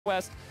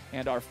FlyQuest.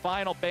 And our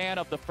final ban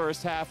of the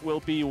first half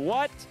will be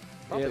what?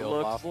 Probably it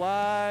Olaf. looks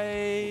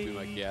like... Would be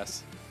my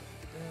guess.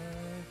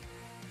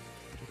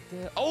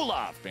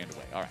 Olaf banned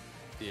away. All right.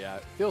 Yeah,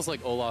 it feels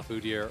like Olaf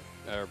Udyr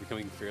are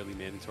becoming fairly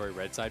mandatory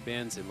red side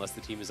bans unless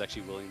the team is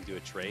actually willing to do a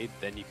trade.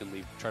 Then you can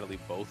try to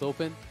leave both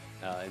open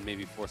and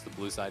maybe force the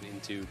blue side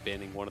into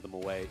banning one of them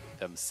away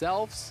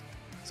themselves.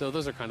 So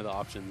those are kind of the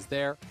options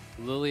there.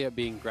 Lillia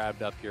being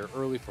grabbed up here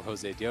early for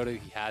JoseDeodo.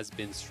 He has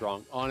been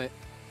strong on it.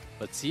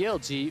 But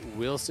CLG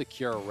will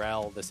secure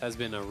Rell. This has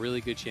been a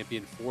really good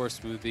champion for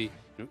Smoothie.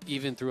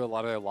 Even through a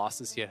lot of their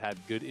losses, he had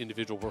good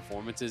individual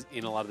performances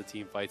in a lot of the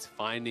team fights,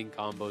 finding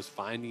combos,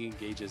 finding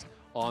engages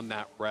on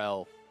that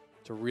Rell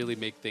to really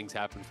make things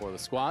happen for the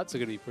squad. So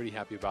going to be pretty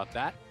happy about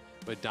that.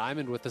 But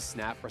Diamond with the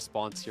snap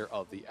response here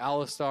of the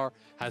Alistar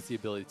has the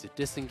ability to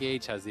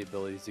disengage, has the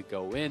ability to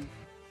go in.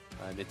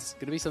 And it's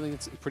going to be something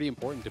that's pretty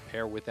important to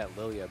pair with that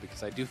Lillia,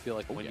 because I do feel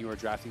like when you are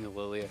drafting the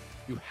Lillia,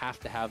 you have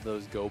to have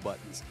those go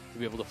buttons to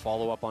be able to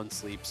follow up on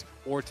sleeps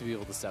or to be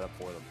able to set up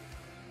for them.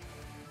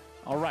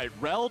 All right,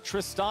 Rell,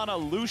 Tristana,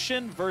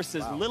 Lucian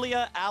versus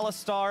Lillia,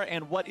 Alistar,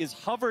 and what is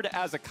hovered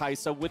as a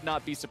Kaisa. Would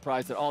not be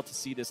surprised at all to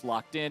see this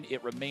locked in.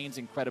 It remains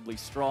incredibly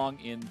strong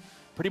in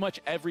pretty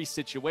much every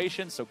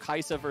situation. So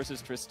Kaisa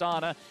versus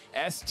Tristana,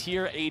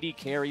 S-tier AD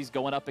carries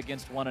going up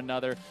against one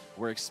another.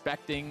 We're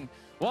expecting,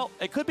 well,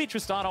 it could be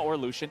Tristana or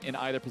Lucian in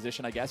either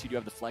position, I guess. You do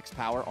have the flex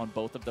power on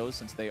both of those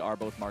since they are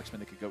both marksmen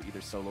that could go either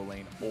solo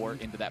lane or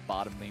into that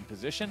bottom lane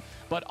position.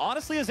 But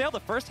honestly, Azael, the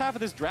first half of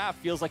this draft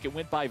feels like it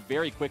went by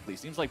very quickly.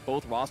 Seems like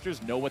both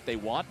rosters know what they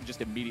want and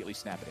just immediately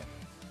snap it in.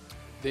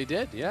 They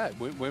did, yeah. It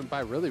went by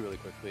really, really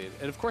quickly.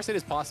 And of course, it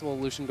is possible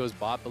Lucian goes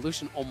bot, but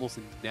Lucian almost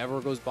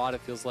never goes bot,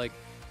 it feels like,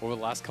 over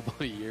the last couple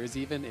of years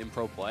even in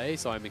pro play.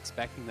 So I'm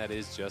expecting that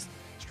is just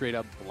straight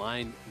up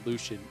blind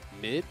Lucian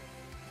mid.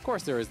 Of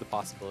course, there is the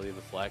possibility of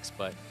the flex,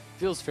 but it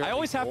feels fairly I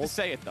always bold. have to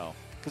say it, though.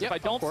 Because if I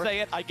don't say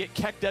it, I get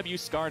Keck W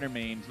Skarner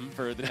mained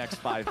for the next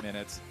 5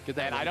 minutes. Get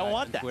that and I don't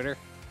want that. Twitter.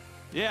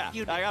 Yeah,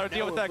 I got to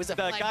deal with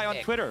that guy on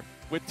Twitter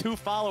with 2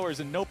 followers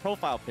and no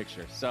profile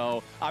picture.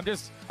 So I'm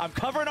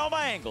covering all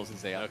my angles,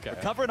 Azael. Okay. I'm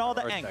covering all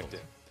the angles.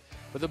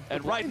 But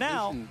and right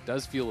now, Lucian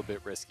does feel a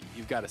bit risky,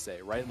 you've got to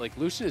say, right? Like,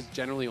 Lucian is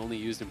generally only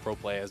used in pro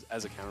play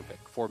as a counter pick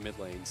for mid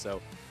lane,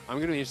 so I'm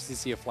going to be interested to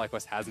see if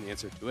FlyQuest has an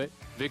answer to it.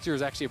 Victor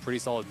is actually a pretty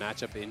solid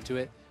matchup into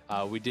it.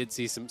 We did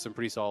see some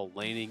pretty solid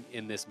laning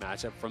in this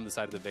matchup from the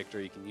side of the Victor.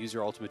 You can use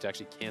your ultimate to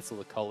actually cancel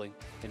the culling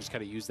and just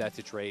kind of use that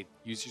to trade,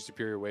 use your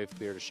superior wave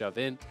clear to shove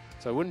in.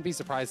 So I wouldn't be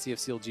surprised to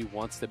see if CLG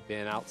wants to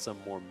ban out some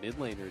more mid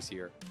laners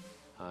here.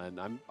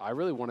 And I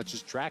really want to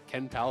just track,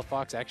 can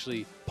Palafox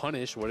actually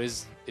punish what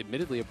is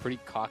admittedly a pretty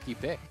cocky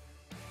pick?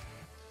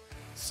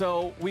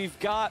 So we've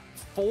got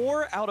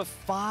 4 out of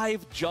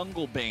 5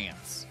 jungle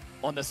bans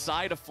on the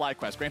side of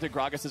FlyQuest. Granted,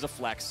 Gragas is a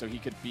flex, so he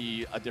could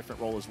be a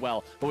different role as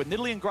well. But with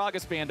Nidalee and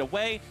Gragas banned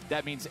away,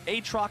 that means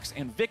Aatrox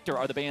and Victor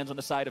are the bans on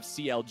the side of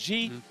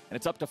CLG, and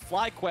it's up to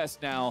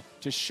FlyQuest now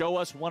to show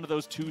us one of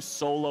those 2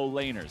 solo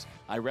laners.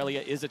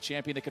 Irelia is a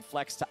champion that could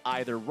flex to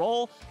either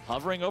role.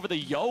 Hovering over the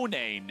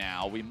Yone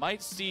now. We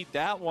might see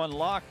that one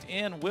locked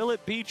in. Will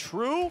it be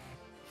true?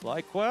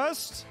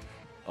 FlyQuest?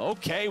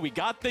 Okay, we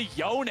got the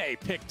Yone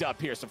picked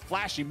up here. Some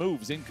flashy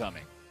moves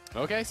incoming.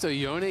 Okay, so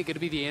Yone going to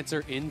be the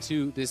answer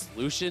into this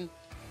Lucian.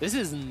 This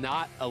is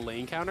not a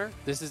lane counter.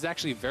 This is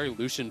actually very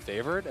Lucian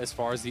favored as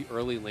far as the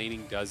early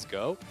laning does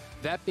go.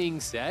 That being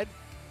said,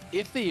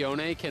 if the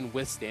Yone can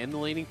withstand the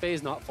laning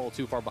phase, not fall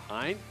too far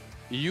behind,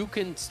 you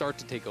can start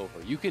to take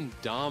over. You can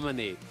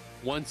dominate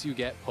once you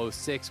get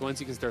post 6, once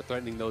you can start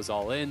threatening those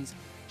all-ins.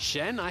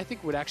 Shen, I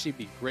think, would actually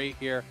be great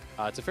here.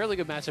 It's a fairly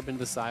good matchup into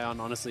the Sion.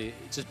 Honestly,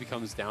 it just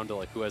becomes down to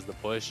like who has the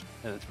push,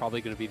 and it's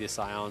probably going to be the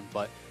Sion.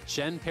 But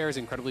Shen pairs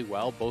incredibly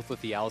well, both with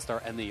the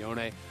Alistar and the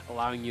Yone,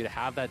 allowing you to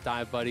have that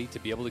dive buddy to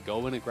be able to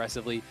go in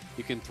aggressively.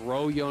 You can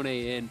throw Yone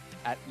in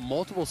at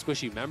multiple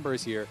squishy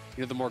members here.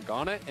 You know, the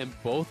Morgana and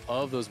both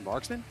of those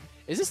marksmen.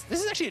 This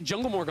is actually a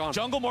jungle Morgana.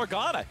 Jungle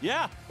Morgana,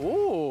 yeah.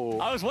 Ooh.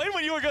 I was waiting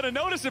when you were going to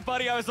notice it,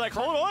 buddy. I was like,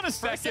 hold on a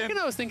second. For a second,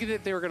 I was thinking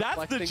that they were going to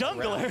flex the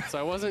jungler. Around, so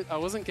I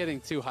wasn't getting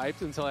too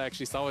hyped until I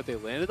actually saw what they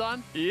landed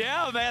on.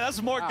 Yeah, man,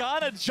 that's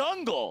Morgana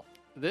jungle.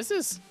 This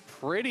is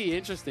pretty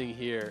interesting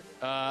here.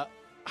 I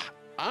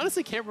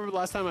honestly can't remember the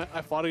last time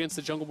I fought against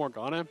the jungle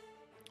Morgana.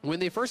 When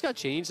they first got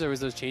changed, there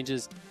was those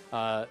changes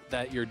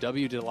that your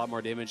W did a lot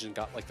more damage and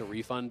got like the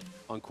refund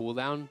on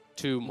cooldown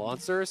to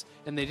monsters.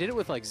 And they did it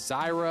with like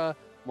Zyra,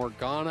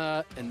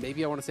 Morgana, and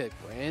maybe I want to say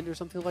like Brand or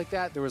something like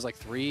that. There was like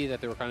 3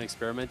 that they were kind of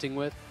experimenting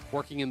with,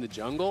 working in the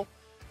jungle.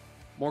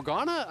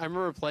 Morgana, I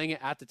remember playing it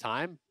at the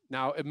time.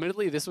 Now,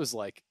 admittedly, this was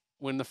like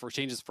when the first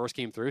changes first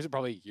came through, so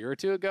probably a year or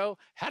 2 ago,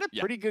 had a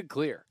pretty good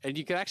clear. And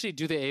you could actually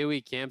do the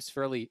AoE camps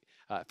fairly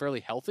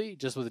healthy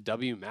just with a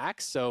W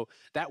max. So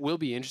that will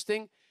be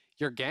interesting.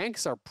 Your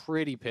ganks are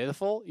pretty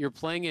pitiful. You're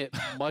playing it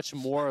much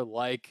more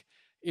like,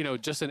 you know,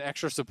 just an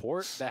extra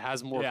support that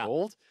has more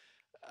gold.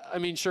 I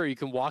mean, sure, you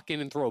can walk in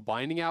and throw a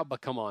binding out,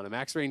 but come on, a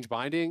max range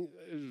binding,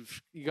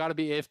 you got to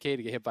be AFK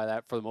to get hit by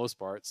that for the most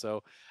part.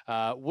 So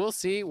we'll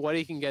see what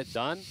he can get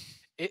done.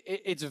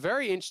 It's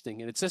very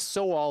interesting, and it's just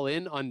so all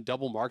in on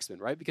double marksman,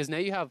 right? Because now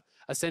you have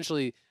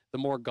essentially the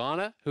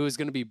Morgana, who is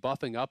going to be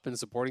buffing up and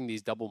supporting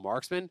these double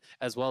marksmen,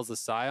 as well as the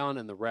Sion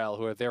and the Rell,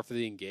 who are there for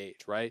the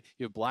engage, right?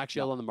 You have Black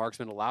Shield on the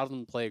marksman, allow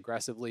them to play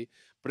aggressively,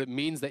 but it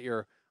means that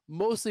you're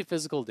mostly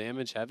physical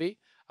damage heavy.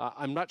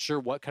 I'm not sure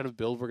what kind of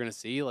build we're going to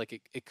see. Like,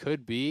 it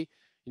could be,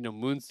 you know,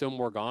 Moonstone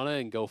Morgana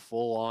and go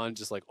full on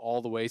just like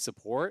all the way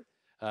support.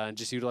 And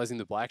just utilizing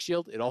the Black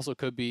Shield. It also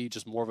could be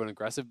just more of an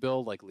aggressive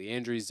build like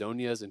Leandry's,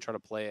 Zonia's, and try to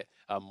play it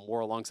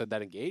more alongside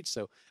that engage.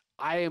 So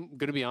I am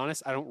going to be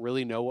honest, I don't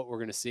really know what we're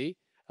going to see,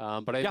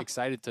 but I'm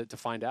excited to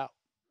find out.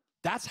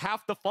 That's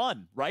half the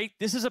fun, right?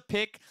 This is a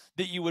pick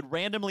that you would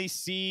randomly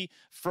see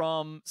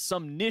from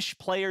some niche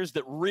players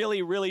that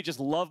really, really just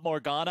love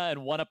Morgana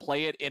and want to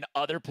play it in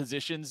other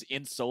positions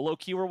in solo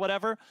queue or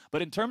whatever.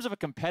 But in terms of a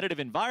competitive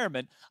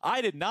environment,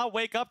 I did not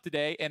wake up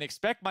today and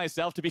expect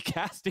myself to be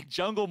casting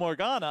jungle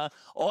Morgana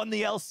on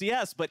the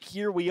LCS, but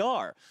here we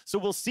are. So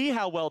we'll see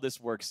how well this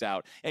works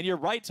out. And you're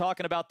right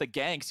talking about the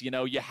ganks. You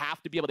know, you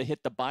have to be able to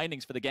hit the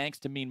bindings for the ganks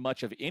to mean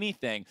much of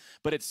anything,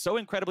 but it's so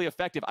incredibly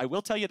effective. I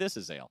will tell you this,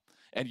 Azael,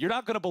 and you're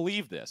not going to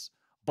believe this,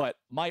 but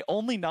my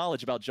only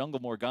knowledge about Jungle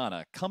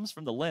Morgana comes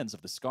from the lens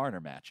of the Skarner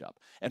matchup.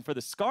 And for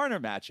the Skarner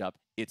matchup,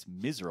 it's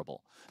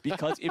miserable.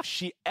 Because if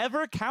she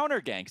ever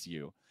counter ganks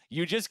you,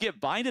 you just get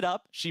binded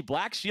up, she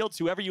black shields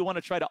whoever you want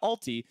to try to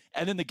ulti,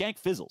 and then the gank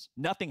fizzles.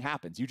 Nothing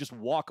happens. You just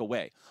walk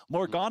away.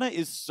 Morgana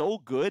is so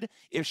good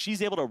if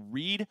she's able to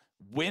read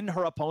when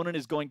her opponent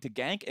is going to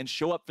gank and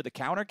show up for the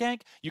counter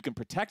gank. You can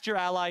protect your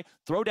ally,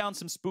 throw down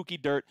some spooky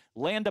dirt,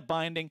 land a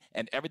binding,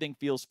 and everything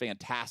feels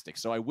fantastic.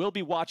 So I will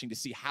be watching to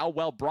see how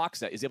well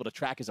Broxah is able to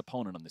track his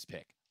opponent on this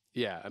pick.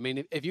 Yeah, I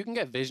mean, if you can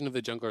get vision of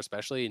the jungler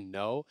especially and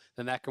know,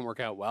 then that can work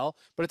out well.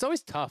 But it's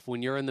always tough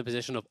when you're in the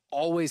position of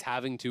always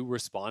having to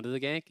respond to the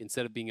gank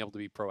instead of being able to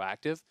be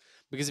proactive.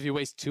 Because if you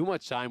waste too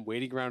much time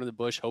waiting around in the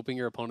bush, hoping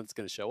your opponent's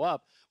going to show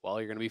up, well,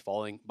 you're going to be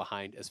falling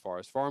behind as far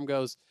as farm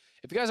goes.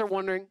 If you guys are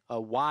wondering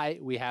why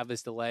we have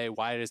this delay,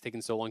 why it has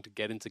taken so long to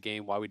get into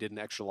game, why we did an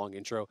extra long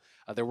intro,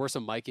 there were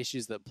some mic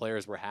issues that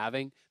players were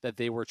having that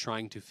they were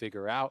trying to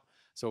figure out.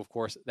 So, of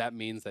course, that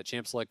means that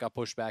Champ Select got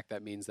pushed back.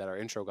 That means that our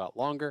intro got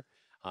longer.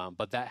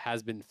 But that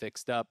has been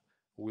fixed up.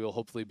 We'll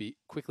hopefully be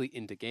quickly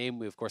into game.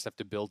 We, of course, have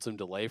to build some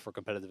delay for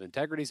competitive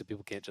integrity so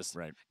people can't just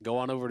go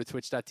on over to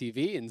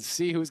twitch.tv and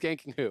see who's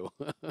ganking who.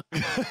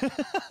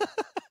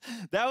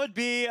 That would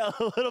be a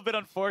little bit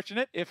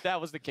unfortunate if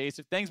that was the case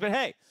of things. But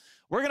hey,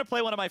 we're going to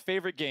play one of my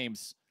favorite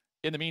games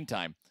in the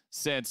meantime,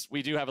 since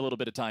we do have a little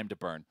bit of time to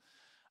burn.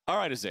 All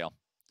right, Azael.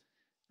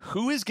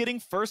 Who is getting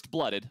first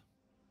blooded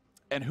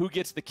and who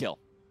gets the kill?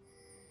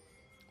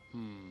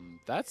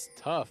 That's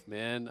tough,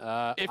 man.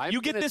 If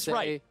you get this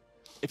right,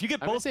 if you get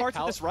both parts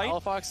of this right,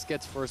 Palafox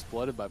gets first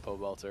blooded by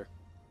Pobelter.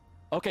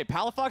 Okay,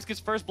 Palafox gets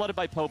first blooded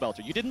by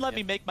Pobelter. You didn't let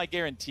me make my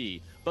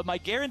guarantee, but my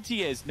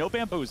guarantee is no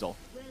bamboozle.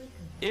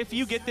 If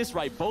you get this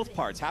right, both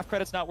parts, half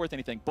credit's not worth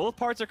anything. Both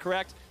parts are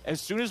correct. As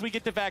soon as we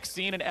get the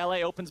vaccine and LA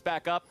opens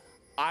back up,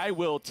 I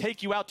will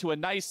take you out to a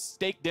nice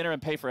steak dinner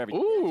and pay for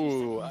everything.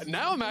 Ooh,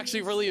 now I'm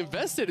actually really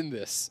invested in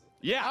this.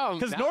 Yeah,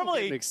 because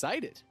normally I'm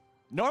excited.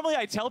 Normally,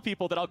 I tell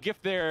people that I'll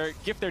gift their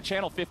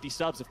channel 50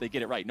 subs if they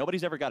get it right.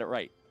 Nobody's ever got it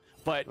right.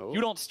 But you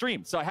don't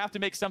stream, so I have to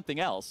make something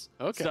else.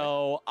 Okay.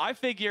 So I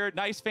figure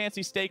nice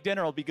fancy steak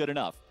dinner will be good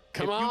enough.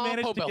 Come on, you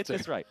manage Pobelter. to get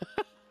this right.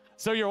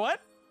 So you're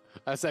what?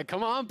 I said,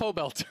 come on,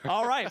 Pobelter.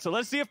 All right, so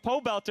let's see if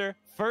Pobelter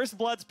first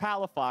bloods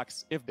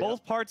Palafox. If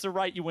both parts are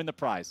right, you win the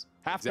prize.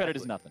 Half credit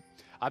is nothing.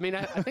 I mean,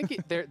 I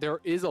think there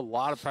is a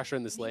lot of pressure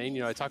in this lane.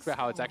 You know, I talked about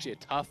how it's actually a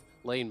tough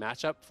lane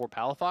matchup for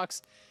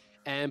Palafox.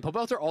 And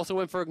Pobelter also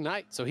went for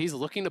Ignite, so he's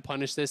looking to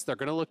punish this. They're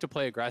going to look to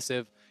play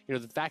aggressive. You know,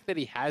 the fact that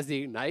he has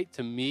the Ignite,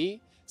 to me,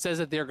 says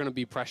that they're going to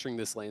be pressuring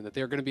this lane, that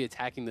they're going to be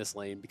attacking this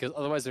lane, because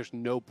otherwise there's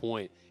no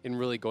point in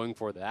really going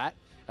for that,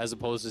 as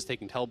opposed to just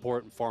taking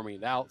teleport and farming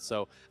it out.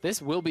 So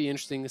this will be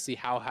interesting to see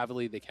how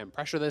heavily they can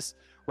pressure this.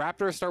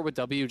 Raptor start with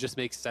W just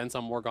makes sense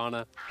on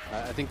Morgana.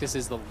 I think this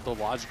is the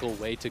logical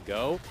way to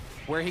go.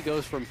 Where he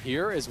goes from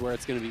here is where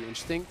it's going to be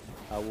interesting.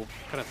 We'll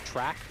kind of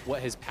track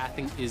what his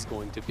pathing is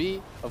going to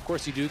be. Of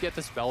course, you do get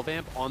the spell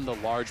vamp on the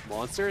large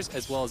monsters,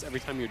 as well as every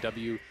time your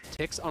W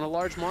ticks on a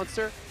large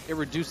monster, it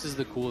reduces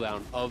the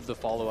cooldown of the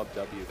follow-up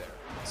W there.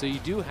 So you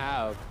do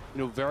have, you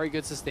know, very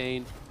good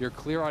sustain. Your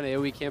clear on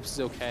AoE camps is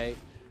okay.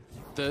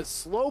 The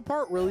slow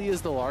part really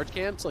is the large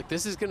camps. Like,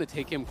 this is going to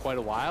take him quite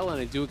a while,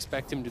 and I do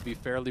expect him to be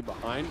fairly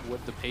behind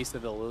with the pace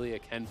that the Lillia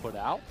can put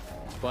out.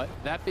 But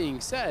that being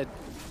said,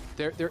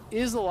 there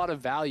is a lot of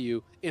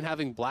value in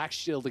having Black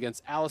Shield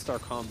against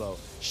Alistar combo,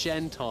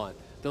 Shen taunt,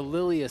 the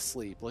Lillia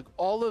sleep. Like,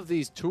 all of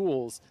these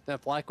tools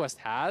that FlyQuest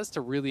has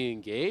to really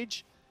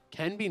engage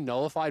can be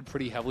nullified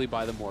pretty heavily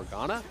by the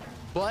Morgana,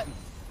 but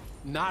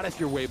not if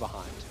you're way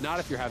behind. Not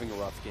if you're having a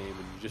rough game and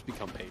you just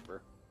become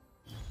paper.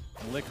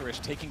 Licorice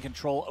taking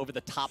control over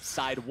the top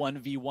side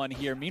 1v1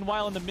 here.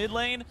 Meanwhile, in the mid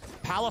lane,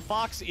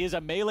 Palafox is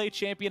a melee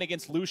champion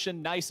against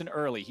Lucian nice and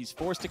early. He's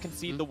forced to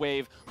concede the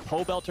wave.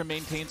 Pobelter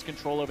maintains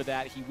control over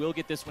that. He will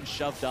get this one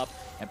shoved up,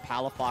 and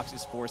Palafox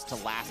is forced to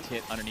last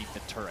hit underneath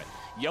the turret.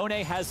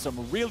 Yone has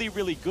some really,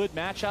 really good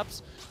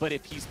matchups, but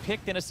if he's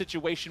picked in a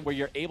situation where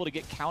you're able to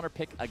get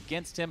counterpick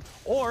against him,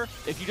 or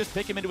if you just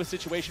pick him into a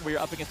situation where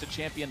you're up against a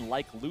champion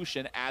like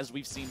Lucian, as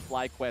we've seen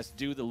FlyQuest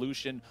do, the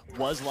Lucian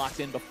was locked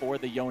in before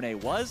the Yone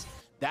was,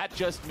 that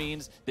just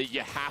means that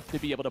you have to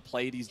be able to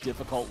play these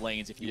difficult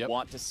lanes if you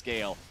want to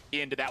scale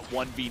into that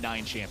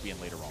 1v9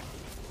 champion later on.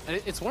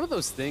 And it's one of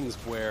those things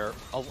where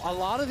a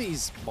lot of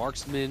these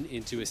marksman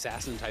into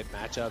assassin type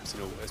matchups,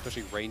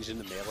 especially ranged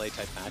into melee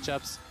type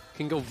matchups,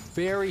 can go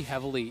very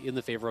heavily in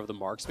the favor of the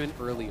marksman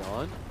early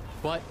on.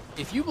 But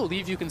if you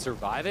believe you can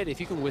survive it,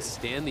 if you can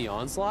withstand the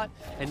onslaught,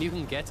 and you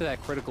can get to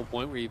that critical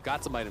point where you've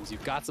got some items,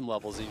 you've got some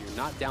levels, and you're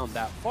not down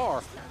that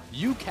far,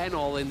 you can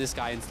all in this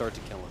guy and start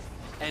to kill him.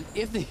 And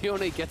if the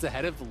Yone gets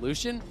ahead of the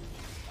Lucian,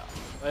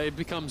 it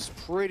becomes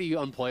pretty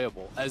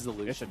unplayable as the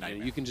Lucian.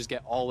 You can just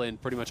get all in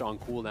pretty much on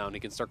cooldown. It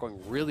can start going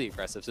really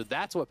aggressive. So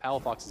that's what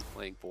Palafox is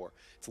playing for.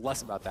 It's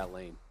less about that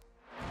lane.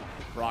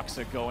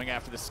 Broxah going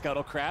after the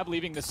Scuttle Crab,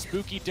 leaving the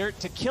spooky dirt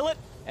to kill it,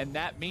 and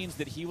that means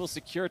that he will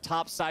secure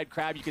topside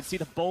Crab. You can see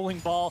the bowling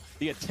ball,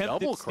 the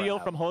attempted steal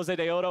from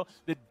JoseDeodo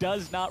that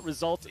does not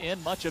result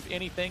in much of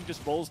anything,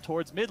 just rolls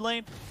towards mid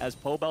lane as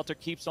Pobelter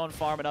keeps on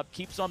farming up,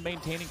 keeps on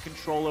maintaining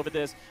control over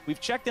this. We've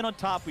checked in on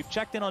top, we've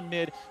checked in on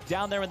mid,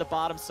 down there in the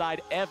bottom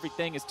side,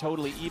 everything is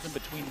totally even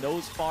between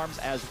those farms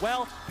as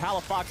well.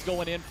 Palafox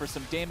going in for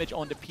some damage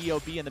onto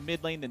POB in the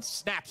mid lane, then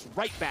snaps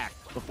right back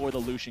before the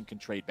Lucian can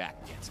trade back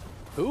against him.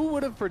 Who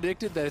would have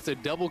predicted that it's a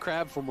double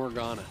crab for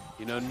Morgana?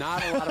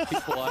 Not a lot of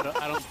people,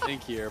 I don't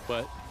think here,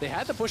 but they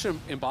had to push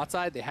him in bot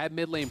side. They had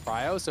mid lane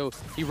prio, so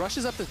he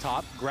rushes up the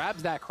top,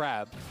 grabs that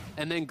crab,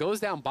 and then goes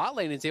down bot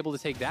lane and is able to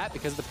take that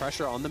because of the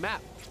pressure on the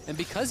map. And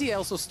because he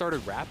also started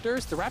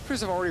Raptors, the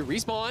Raptors have already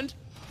respawned.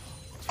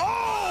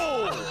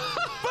 Oh!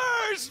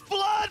 First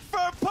blood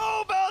for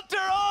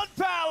Pobelter on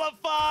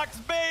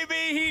Palafox,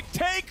 baby! He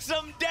takes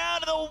him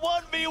down to the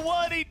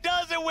 1v1. He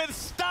does it with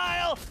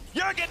style.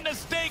 You're getting a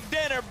steak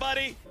dinner,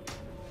 buddy.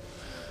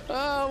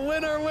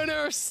 Winner,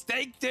 winner,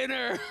 steak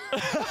dinner.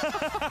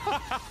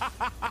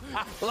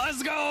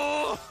 Let's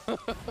go. All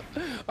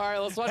right,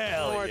 let's watch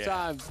it one more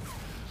time.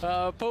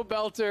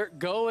 Pobelter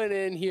going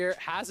in here,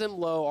 has him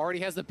low, already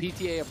has the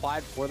PTA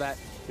applied for that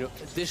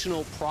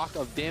additional proc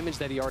of damage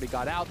that he already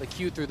got out. The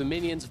Q through the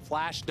minions,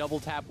 flash, double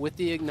tap with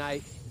the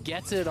ignite,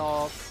 gets it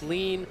all.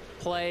 Clean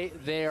play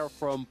there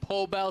from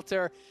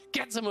Pobelter,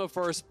 gets him a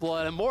first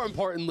blood, and more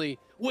importantly,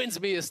 wins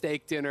me a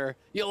steak dinner.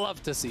 You'll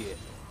love to see it.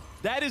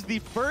 That is the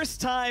first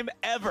time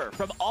ever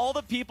from all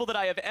the people that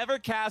I have ever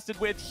casted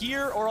with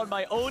here or on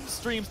my own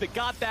streams that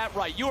got that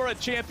right. You are a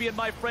champion,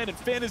 my friend, and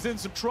Finn is in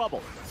some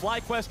trouble.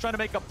 FlyQuest trying to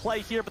make a play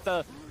here, but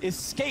the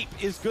escape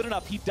is good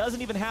enough. He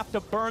doesn't even have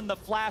to burn the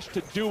flash to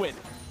do it.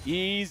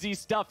 Easy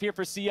stuff here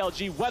for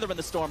CLG, weathering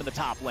the storm in the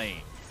top lane.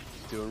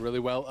 Doing really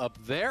well up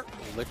there.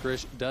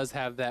 Licorice does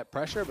have that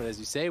pressure, but as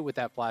you say, with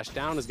that flash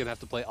down, is going to have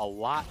to play a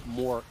lot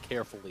more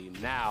carefully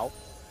now.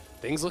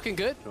 Things looking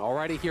good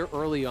already here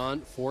early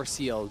on for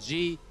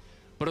CLG.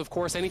 But of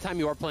course, anytime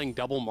you are playing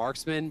double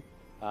marksman,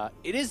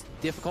 it is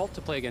difficult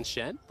to play against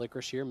Shen.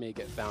 Licorice here may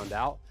get found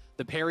out.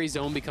 The parry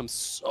zone becomes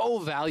so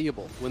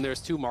valuable when there's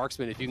two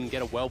marksmen. If you can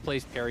get a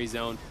well-placed parry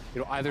zone,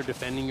 either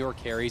defending your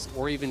carries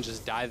or even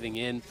just diving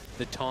in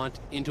the taunt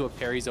into a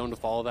parry zone to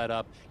follow that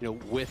up,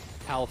 with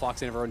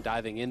Palafox and everyone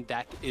diving in,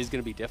 that is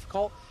going to be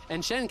difficult.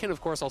 And Shen can, of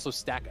course, also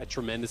stack a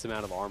tremendous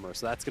amount of armor,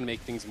 so that's going to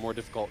make things more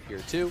difficult here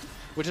too,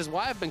 which is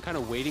why I've been kind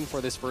of waiting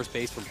for this first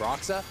base from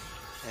Broxah.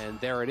 And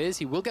there it is.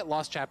 He will get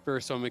Lost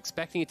Chapter, so I'm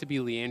expecting it to be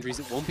Leandry's.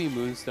 It won't be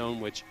Moonstone,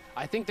 which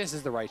I think this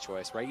is the right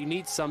choice, right? You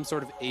need some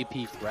sort of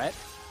AP threat,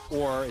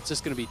 or it's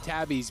just going to be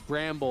Tabby's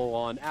Bramble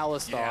on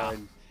Alistar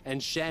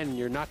and Shen.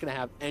 You're not going to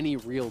have any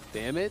real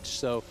damage.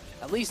 So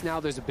at least now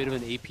there's a bit of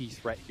an AP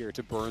threat here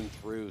to burn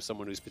through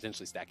someone who's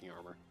potentially stacking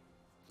armor.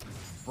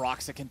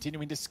 Broxah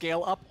continuing to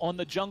scale up on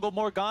the jungle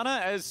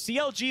Morgana as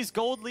CLG's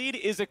gold lead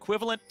is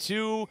equivalent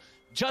to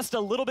just a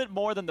little bit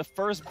more than the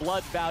first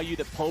blood value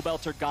that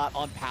Pobelter got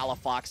on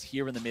Palafox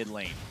here in the mid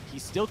lane. He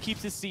still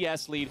keeps his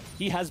CS lead.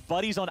 He has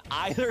buddies on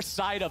either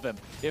side of him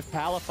if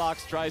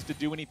Palafox tries to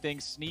do anything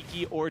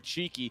sneaky or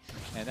cheeky,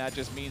 and that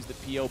just means that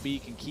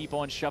POB can keep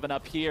on shoving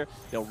up here.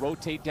 They'll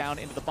rotate down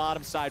into the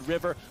bottom side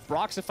river.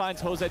 Broxah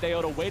finds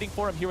JoseDeodo waiting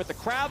for him here with the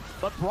crab,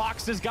 but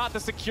Broxah's got the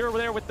secure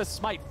there with the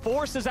smite.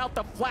 Forces out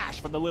the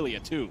flash from the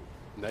Lillia too.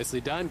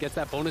 Nicely done, gets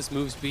that bonus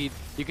move speed.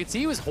 You can see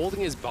he was holding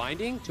his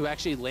binding to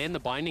actually land the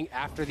binding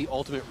after the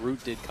ultimate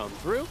root did come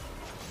through.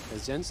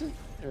 As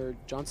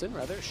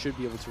Johnsun should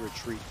be able to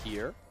retreat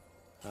here.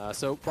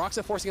 So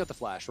Broxah forcing out the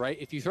flash, right?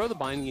 If you throw the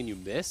binding and you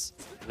miss,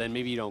 then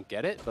maybe you don't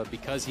get it, but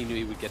because he knew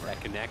he would get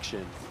that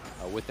connection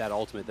with that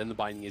ultimate, then the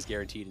binding is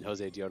guaranteed and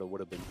JoseDeodo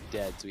would have been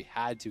dead, so he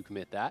had to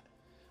commit that.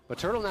 But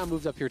Turtle now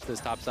moves up here to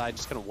this top side,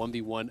 just kind of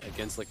 1v1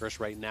 against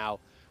Licorice right now.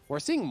 We're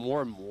seeing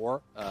more and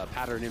more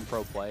pattern in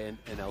pro play and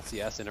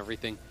LCS and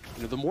everything.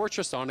 The more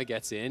Tristana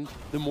gets in,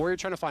 the more you're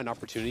trying to find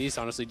opportunities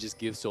to honestly just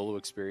give solo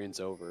experience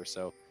over.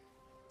 So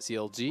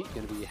CLG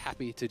going to be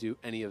happy to do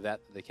any of that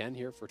they can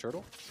here for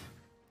Turtle.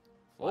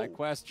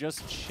 FlyQuest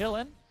just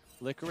chilling.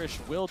 Licorice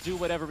will do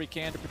whatever we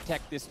can to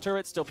protect this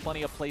turret. Still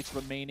plenty of plates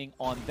remaining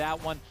on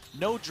that one.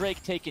 No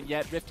Drake taken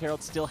yet. Rift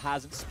Herald still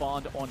hasn't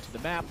spawned onto the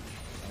map.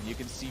 And you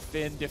can see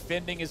Finn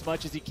defending as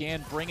much as he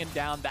can, bringing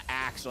down the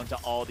axe onto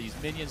all these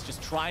minions,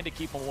 just trying to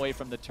keep them away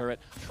from the turret,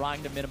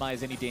 trying to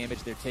minimize any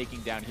damage they're taking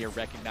down here,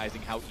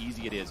 recognizing how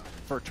easy it is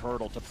for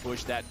Turtle to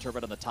push that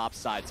turret on the top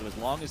side. So as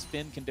long as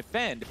Finn can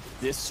defend,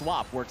 this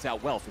swap works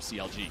out well for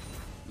CLG.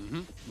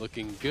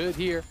 Looking good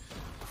here.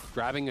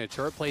 Grabbing a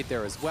turret plate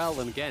there as well.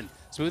 And again,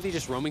 Smoothie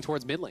just roaming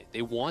towards mid lane.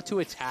 They want to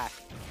attack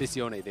this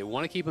Yone. They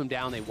want to keep him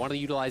down. They want to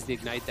utilize the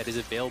Ignite that is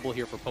available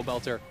here for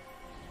Pobelter.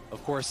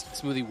 Of course,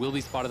 Smoothie will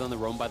be spotted on the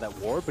roam by that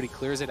ward, but he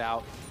clears it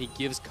out. He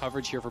gives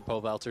coverage here for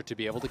Pobelter to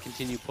be able to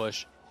continue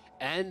push.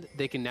 And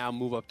they can now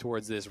move up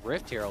towards this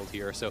Rift Herald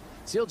here. So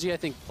CLG, I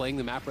think, playing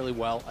the map really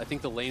well. I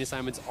think the lane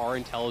assignments are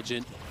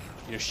intelligent.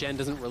 You know, Shen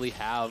doesn't really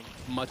have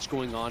much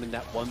going on in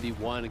that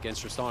 1v1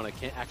 against Tristana.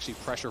 Can't actually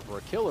pressure for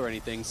a kill or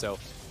anything, so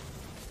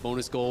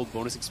bonus gold,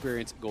 bonus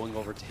experience going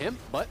over to him.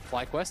 But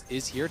FlyQuest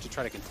is here to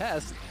try to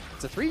contest.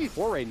 It's a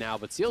 3v4 right now,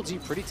 but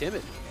CLG pretty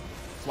timid.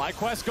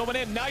 FlyQuest going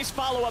in. Nice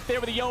follow-up there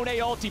with the Yone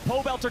ulti.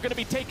 Pobelter going to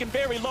be taken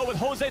very low with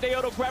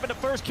JoseDeodo grabbing the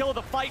first kill of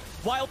the fight.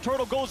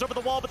 WildTurtle goes over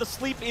the wall, but the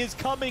sleep is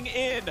coming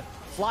in.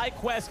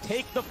 FlyQuest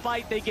take the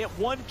fight. They get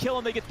one kill,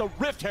 and they get the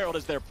Rift Herald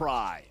as their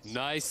prize.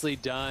 Nicely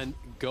done.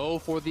 Go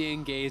for the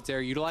engage there.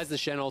 Utilize the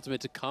Shen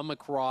ultimate to come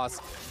across.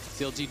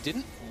 CLG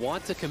didn't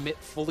want to commit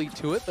fully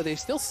to it, but they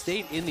still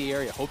stayed in the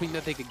area, hoping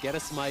that they could get a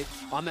smite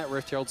on that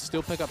Rift Herald,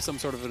 still pick up some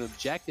sort of an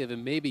objective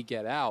and maybe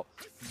get out.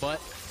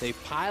 But they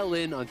pile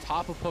in on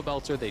top of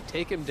Pobelter. They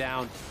take him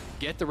down,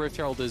 get the Rift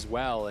Herald as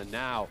well, and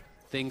now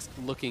things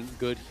looking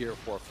good here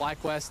for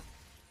FlyQuest.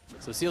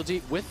 So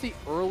CLG with the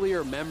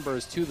earlier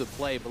members to the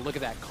play, but look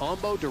at that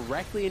combo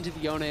directly into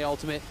the Yone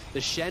ultimate.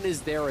 The Shen is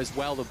there as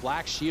well. The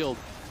Black Shield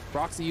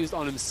Broxah used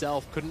on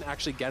himself, couldn't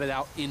actually get it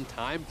out in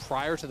time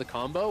prior to the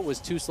combo, was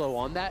too slow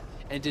on that,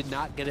 and did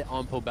not get it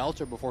on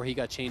Pobelter before he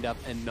got chained up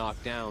and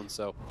knocked down.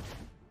 So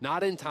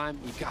not in time.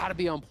 You got to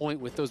be on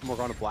point with those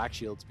Morgana Black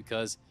Shields,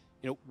 because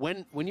you know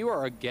when you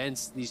are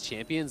against these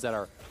champions that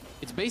are,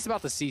 it's based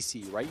about the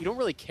CC, right? You don't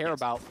really care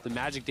about the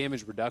magic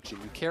damage reduction.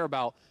 You care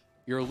about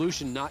your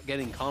Lucian not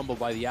getting comboed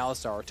by the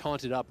Alistar or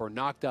taunted up or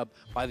knocked up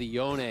by the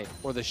Yone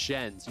or the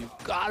Shens. You've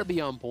got to be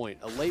on point.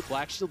 A late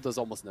Black Shield does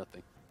almost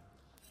nothing.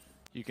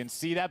 You can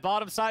see that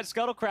bottom side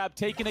Scuttle Crab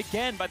taken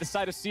again by the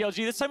side of CLG.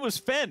 This time it was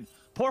Finn.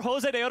 Poor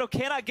JoseDeodo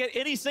cannot get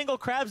any single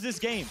crabs this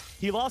game.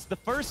 He lost the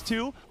first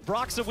two.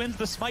 Broxah wins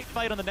the smite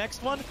fight on the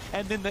next one,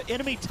 and then the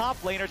enemy top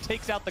laner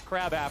takes out the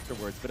crab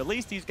afterwards. But at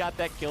least he's got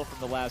that kill from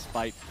the last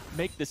fight.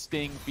 Make the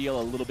sting feel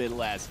a little bit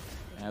less.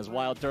 As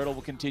WildTurtle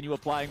will continue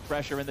applying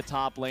pressure in the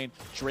top lane.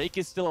 Drake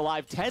is still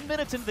alive. 10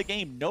 minutes into the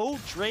game, no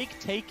Drake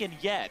taken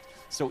yet.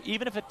 So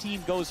even if a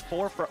team goes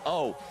 4 for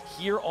 0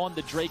 here on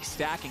the Drake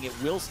stacking, it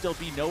will still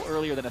be no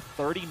earlier than a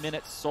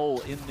 30-minute soul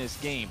in this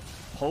game.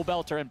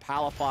 Pobelter and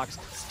Palafox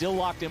still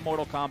locked in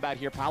Mortal Kombat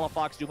here.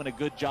 Palafox doing a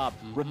good job,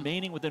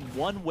 remaining within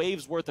one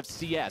wave's worth of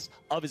CS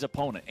of his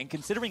opponent. And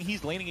considering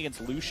he's laning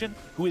against Lucian,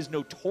 who is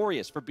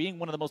notorious for being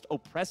one of the most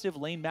oppressive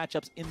lane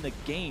matchups in the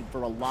game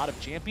for a lot of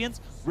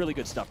champions, really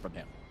good stuff from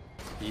him.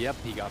 Yep,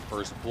 he got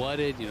first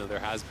blooded. You know, there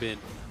has been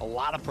a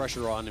lot of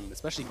pressure on him,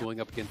 especially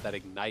going up against that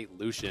Ignite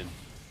Lucian.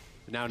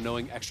 But now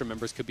knowing extra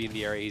members could be in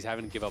the area, he's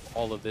having to give up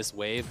all of this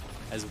wave,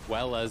 as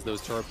well as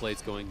those turret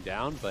plates going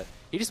down. But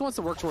he just wants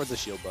to work towards the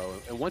shield bow.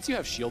 And once you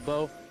have shield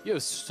bow, you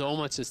have so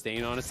much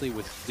sustain, honestly,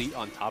 with fleet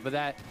on top of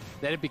that,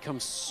 that it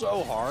becomes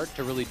so hard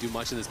to really do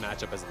much in this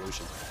matchup as a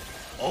Lucian.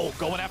 Oh,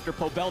 going after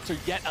Pobelter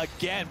yet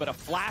again, but a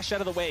flash out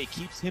of the way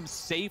keeps him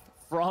safe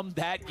from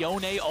that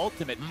Yone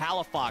ultimate.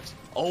 Palafox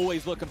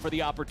always looking for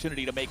the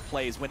opportunity to make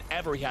plays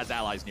whenever he has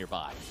allies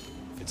nearby.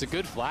 It's a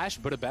good flash,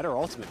 but a better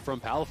ultimate from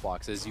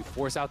Palafox. As you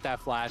force out that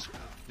flash,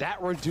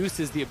 that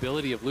reduces the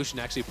ability of Lucian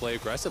to actually play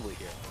aggressively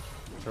here.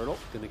 Turtle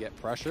going to get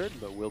pressured,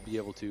 but will be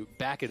able to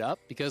back it up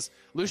because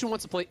Lucian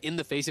wants to play in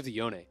the face of the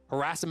Yone,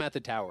 harass him at the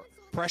tower,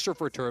 pressure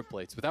for turret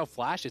plates. Without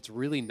flash, it's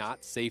really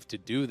not safe to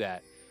do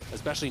that,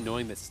 especially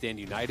knowing that Stand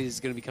United is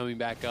going to be coming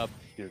back up.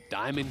 You know,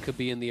 Diamond could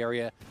be in the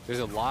area. There's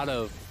a lot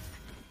of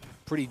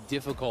pretty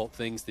difficult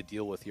things to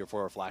deal with here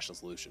for a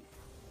flashless Lucian.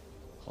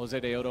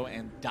 JoseDeodo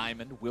and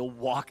Diamond will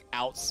walk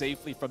out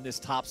safely from this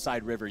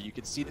topside river. You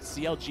can see that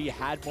CLG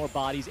had more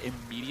bodies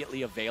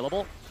immediately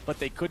available, but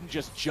they couldn't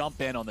just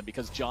jump in on them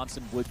because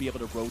Johnsun would be able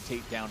to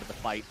rotate down to the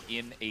fight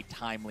in a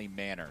timely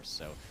manner.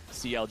 So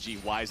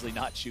CLG wisely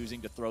not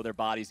choosing to throw their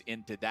bodies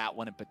into that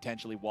one and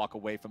potentially walk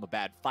away from a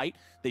bad fight.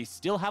 They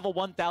still have a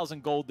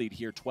 1,000 gold lead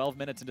here, 12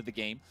 minutes into the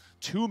game.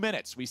 2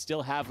 minutes we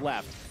still have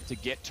left to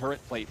get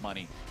turret plate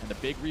money. And the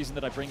big reason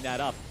that I bring that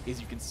up is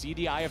you can see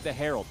the Eye of the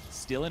Herald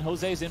still in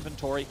Jose's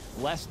inventory.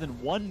 Less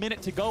than 1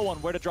 minute to go on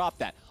where to drop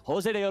that.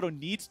 JoseDeodo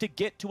needs to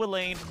get to a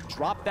lane,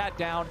 drop that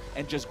down,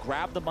 and just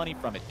grab the money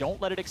from it. Don't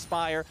let it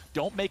expire.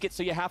 Don't make it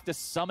so you have to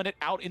summon it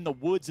out in the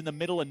woods in the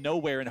middle of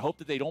nowhere and hope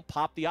that they don't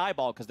pop the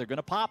eyeball, because they're going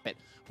to pop it.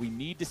 We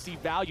need to see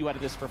value out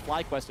of this for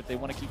FlyQuest if they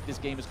want to keep this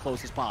game as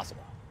close as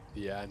possible.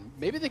 Yeah, and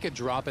maybe they could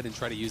drop it and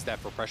try to use that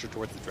for pressure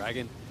towards the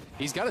dragon.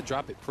 He's got to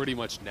drop it pretty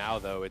much now,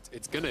 though.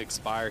 It's going to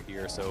expire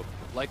here, so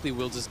likely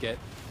we'll just get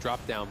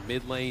dropped down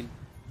mid lane.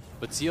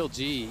 But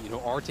CLG, you know,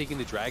 are taking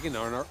the dragon,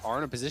 are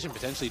in a position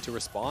potentially to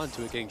respond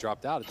to it getting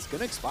dropped out. It's going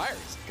to expire.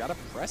 He's got to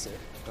press it.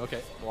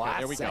 Okay,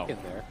 last second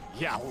there.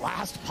 Yeah,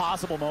 last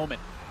possible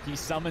moment. He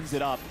summons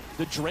it up.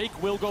 The Drake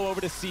will go over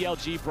to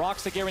CLG.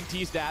 Broxah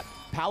guarantees that.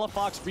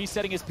 Palafox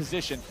resetting his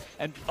position.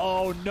 And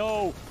oh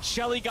no,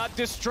 Shelly got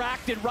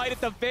distracted right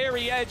at the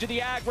very edge of the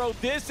aggro.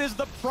 This is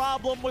the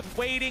problem with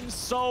waiting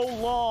so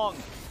long.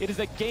 It is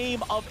a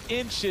game of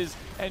inches,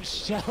 and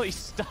Shelly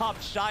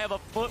stopped shy of a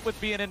foot with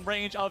being in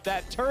range of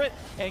that turret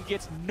and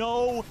gets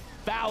no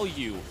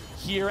value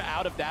here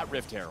out of that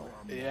Rift Herald.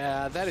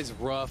 Yeah, that is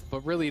rough, but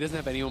really he doesn't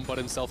have anyone but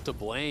himself to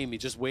blame. He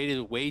just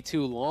waited way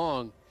too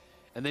long,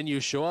 and then you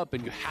show up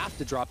and you have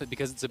to drop it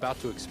because it's about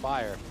to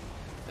expire.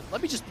 And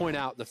let me just point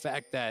out the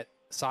fact that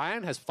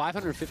Sion has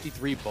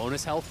 553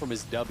 bonus health from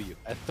his W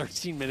at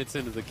 13 minutes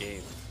into the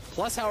game,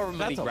 plus however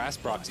many grass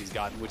procs he's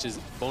gotten, which is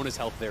bonus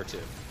health there too.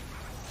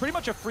 Pretty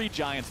much a free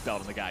Giants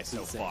belt on the guy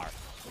so far.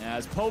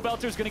 As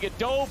Pobelter's going to get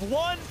dove.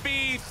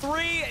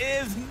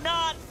 1v3 is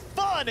not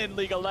fun in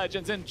League of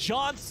Legends, and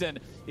Johnsun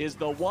is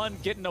the one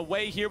getting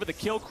away here with a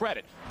kill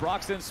credit.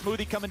 Broxah and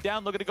Smoothie coming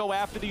down, looking to go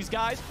after these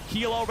guys.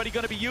 Heal already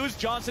going to be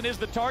used. Johnsun is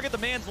the target. The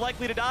man's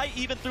likely to die.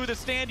 Even through the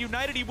stand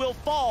united, he will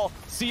fall.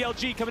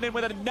 CLG coming in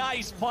with a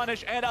nice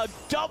punish and a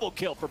double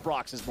kill for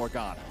Broxah's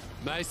Morgana.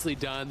 Nicely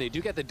done. They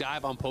do get the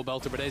dive on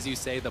Pobelter, but as you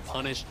say, the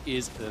punish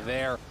is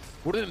there.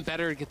 Would have been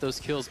better to get those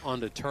kills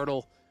onto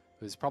Turtle,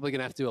 who's probably going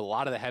to have to do a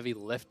lot of the heavy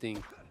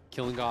lifting,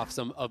 killing off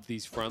some of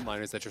these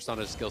frontliners that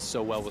Tristana skills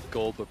so well with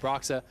gold. But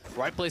Broxah,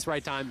 right place,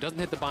 right time, doesn't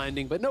hit the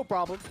binding, but no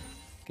problem.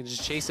 Can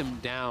just chase him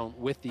down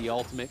with the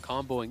ultimate,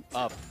 comboing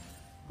up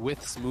with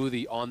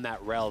Smoothie on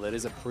that Rell. That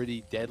is a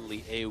pretty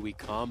deadly AoE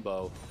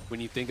combo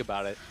when you think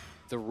about it.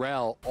 The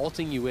Rell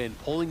ulting you in,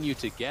 pulling you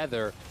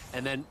together,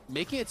 and then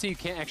making it so you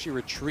can't actually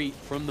retreat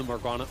from the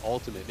Morgana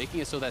ultimate, making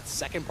it so that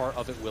second part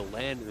of it will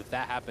land, and if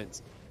that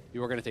happens,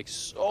 you are going to take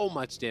so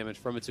much damage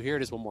from it. So here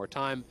it is one more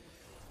time.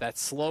 That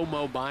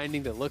slow-mo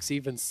binding that looks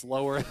even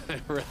slower than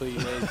it really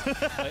is.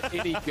 But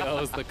in he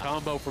goes, the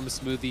combo from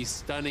Smoothie,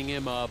 stunning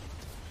him up.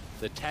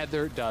 The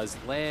tether does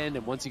land,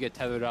 and once you get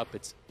tethered up,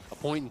 it's a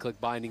point-and-click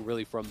binding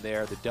really from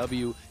there. The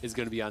W is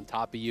going to be on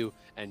top of you,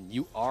 and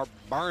you are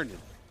burning.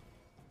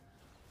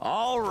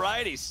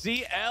 Alrighty,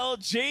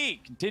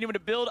 CLG continuing to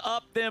build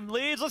up them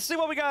leads. Let's see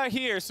what we got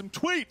here. Some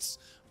tweets.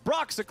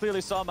 Broxah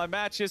clearly saw my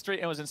match history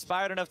and was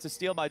inspired enough to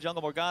steal my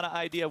Jungle Morgana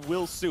idea,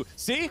 Will Sue.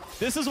 See,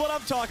 this is what I'm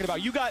talking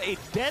about. You got a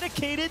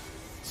dedicated,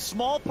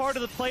 small part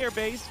of the player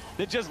base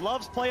that just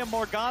loves playing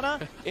Morgana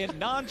in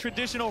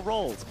non-traditional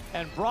roles.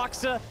 And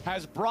Broxah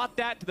has brought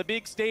that to the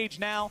big stage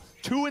now.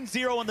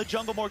 2-0 in the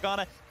Jungle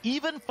Morgana,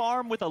 even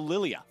farm with a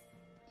Lillia.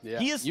 Yeah.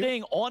 He is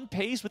staying on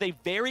pace with a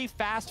very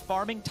fast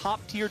farming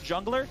top-tier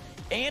jungler,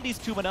 and he's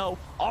 2-0,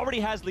 already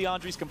has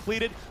Leandri's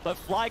completed, but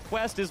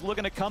FlyQuest is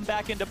looking to come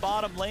back into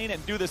bottom lane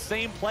and do the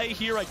same play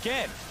here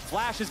again.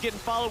 Flash is getting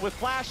followed with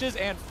flashes,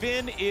 and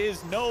Finn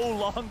is no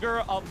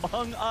longer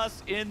among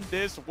us in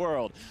this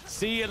world.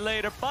 See you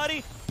later,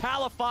 buddy.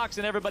 Palafox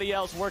and everybody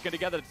else working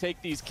together to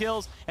take these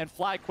kills, and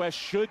FlyQuest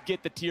should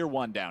get the tier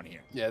 1 down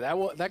here. Yeah,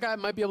 that guy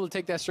might be able to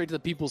take that straight to the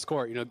People's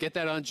Court. You know, get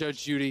that on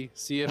Judge Judy,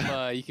 see if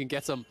you can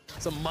get some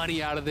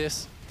money out of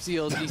this.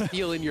 CLG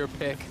stealing your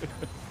pick.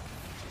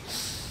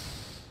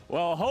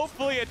 Well,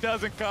 hopefully it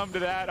doesn't come to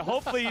that.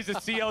 Hopefully he's a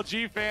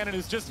CLG fan and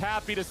is just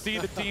happy to see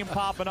the team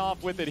popping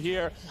off with it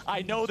here.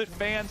 I know that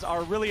fans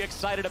are really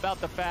excited about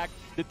the fact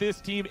that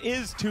this team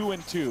is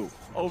 2-2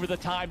 over the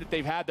time that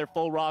they've had their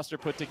full roster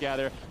put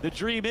together. The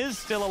dream is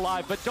still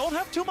alive, but don't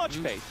have too much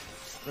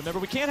faith. Remember,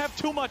 we can't have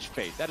too much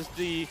faith. That's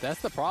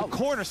the problem. The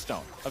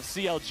cornerstone of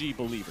CLG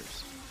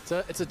believers.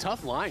 It's a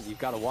tough line you've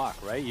got to walk,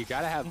 right? You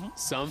got to have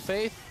some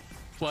faith,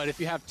 but if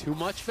you have too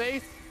much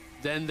faith,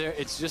 then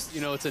it's just, you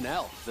know, it's an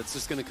L that's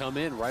just going to come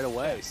in right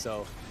away.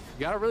 So you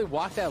got to really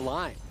walk that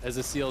line as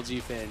a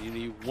CLG fan. You know,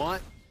 you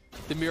want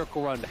the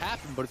miracle run to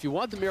happen, but if you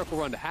want the miracle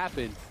run to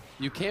happen,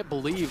 you can't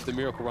believe the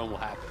miracle run will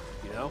happen,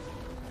 you know?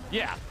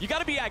 Yeah, you got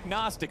to be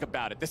agnostic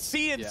about it. The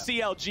C in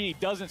CLG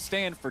doesn't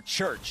stand for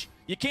church.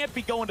 You can't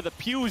be going to the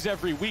pews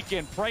every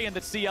weekend praying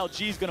that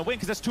CLG is going to win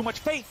because that's too much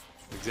faith.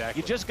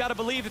 Exactly. You just got to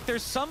believe that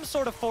there's some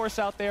sort of force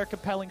out there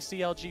compelling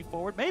CLG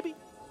forward, maybe,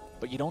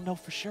 but you don't know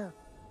for sure.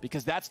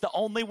 Because that's the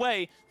only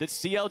way that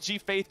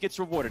CLG faith gets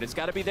rewarded. It's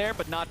got to be there,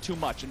 but not too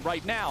much. And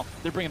right now,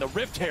 they're bringing the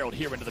Rift Herald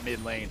here into the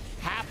mid lane.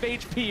 Half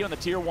HP on the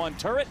tier 1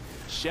 turret.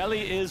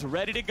 Shelly is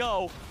ready to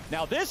go.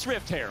 Now this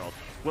Rift Herald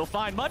will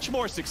find much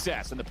more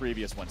success than the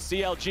previous one.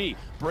 CLG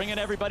bringing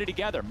everybody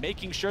together,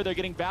 making sure they're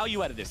getting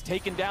value out of this.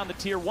 Taking down the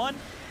tier 1,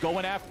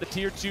 going after the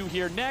tier 2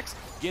 here next.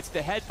 Gets the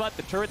headbutt.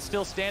 The turret's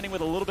still standing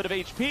with a little bit of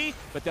HP,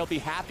 but they'll be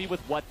happy with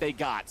what they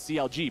got.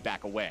 CLG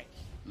back away.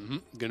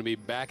 Going to be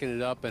backing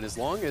it up, and as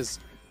long as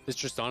this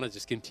Tristana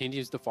just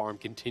continues to farm,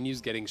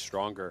 continues getting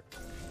stronger.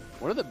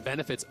 One of the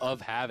benefits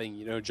of having,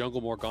 you know, Jungle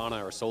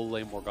Morgana or Solo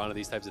Lane Morgana,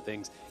 these types of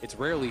things, it's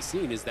rarely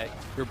seen, is that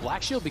your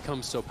Black Shield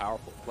becomes so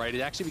powerful, right?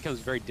 It actually becomes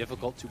very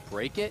difficult to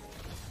break it.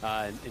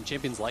 and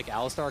champions like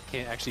Alistar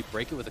can't actually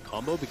break it with a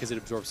combo because it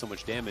absorbs so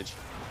much damage.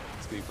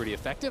 It's going to be pretty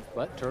effective,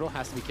 but Turtle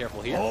has to be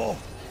careful here. Oh,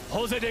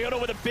 JoseDeodo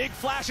with a big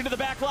flash into the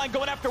back line,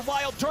 going after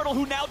WildTurtle,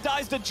 who now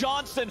dies to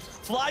Johnsun.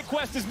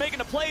 FlyQuest is making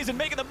the plays and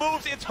making the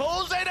moves. It's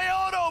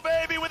JoseDeodo,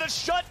 baby, with a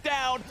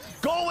shutdown,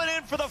 going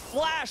in for the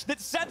flash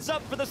that sets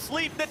up for the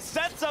sleep, that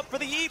sets up for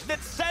the eat, that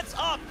sets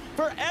up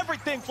for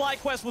everything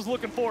FlyQuest was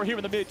looking for here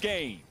in the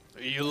mid-game.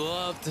 You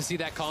love to see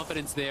that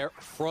confidence there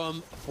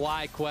from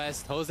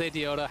FlyQuest.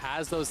 JoseDeodo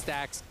has those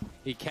stacks.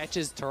 He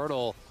catches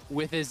Turtle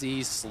with his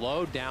E,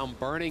 slowed down,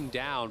 burning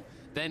down,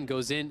 then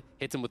goes in,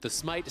 hits him with the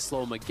smite to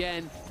slow him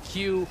again.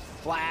 Q,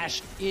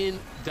 flash, in,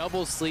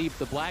 double sleep.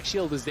 The black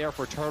shield is there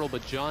for Turtle,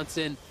 but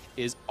Johnsun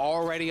is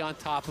already on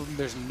top of him.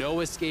 There's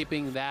no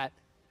escaping that.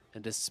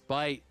 And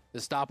despite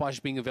the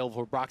stopwatch being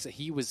available for Broxah,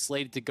 he was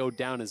slated to go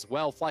down as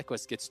well.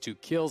 FlyQuest gets 2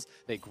 kills.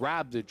 They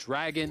grab the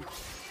dragon.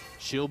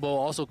 Shield bow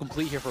also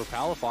complete here for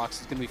Palafox,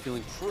 who's going to be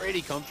feeling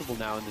pretty comfortable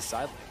now in the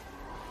side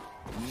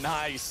lane.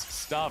 Nice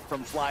stuff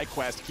from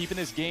FlyQuest, keeping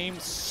this game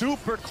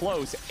super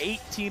close,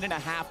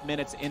 18.5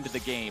 minutes into the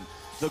game.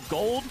 The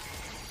gold,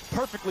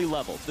 perfectly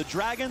level. The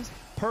dragons,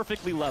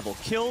 perfectly level.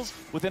 Kills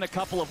within a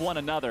couple of one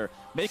another,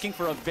 making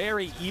for a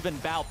very even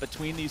bout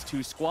between these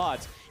two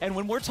squads. And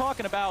when we're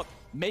talking about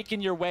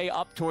making your way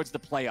up towards the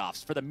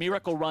playoffs, for the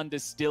miracle run to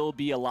still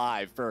be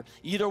alive, for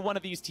either one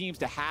of these teams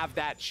to have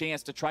that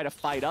chance to try to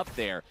fight up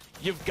there,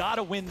 you've got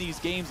to win these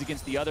games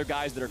against the other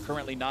guys that are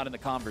currently not in the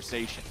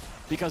conversation.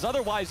 Because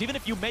otherwise, even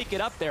if you make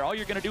it up there, all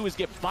you're going to do is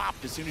get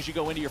bopped as soon as you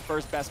go into your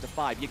first best of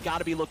 5. You got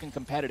to be looking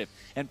competitive.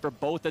 And for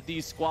both of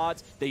these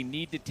squads, they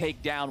need to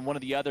take down one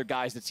of the other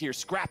guys that's here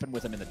scrapping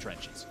with them in the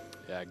trenches.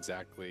 Yeah,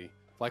 exactly.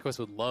 FlyQuest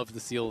would love the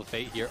seal of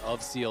fate here of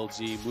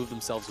CLG, move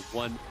themselves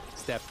one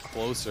step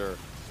closer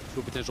to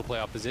a potential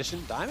playoff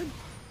position. Diamond,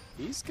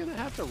 he's going to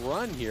have to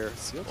run here.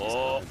 CLG's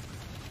coming.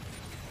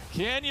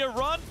 Can you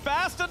run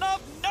fast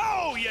enough?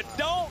 No, you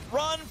don't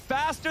run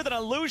faster than a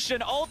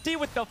Lucian ulti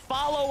with the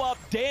follow-up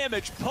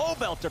damage.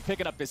 Pobelter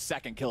picking up his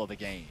 2nd kill of the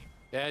game.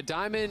 Yeah,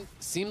 Diamond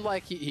seemed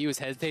like he was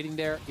hesitating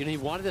there. You know, he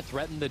wanted to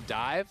threaten the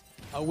dive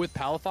with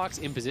Palafox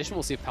in position.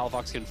 We'll see if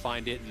Palafox can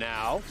find it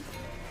now.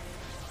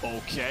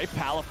 Okay,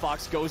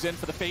 Palafox goes in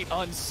for the fate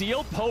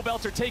unsealed.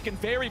 Pobelter taken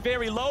very,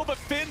 very low, but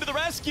Finn to the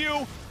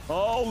rescue.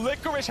 Oh,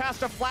 Licorice has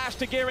to flash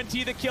to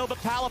guarantee the kill, but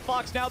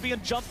Palafox now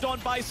being jumped on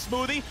by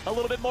Smoothie. A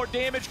little bit more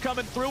damage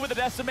coming through with a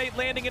Decimate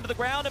landing into the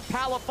ground, and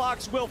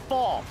Palafox will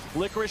fall.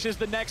 Licorice is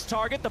the next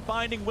target. The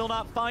binding will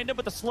not find him,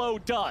 but the slow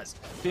does.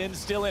 Finn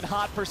still in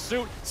hot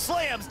pursuit,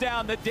 slams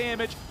down the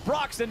damage.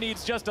 Broxah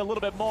needs just a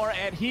little bit more,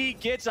 and he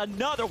gets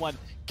another one.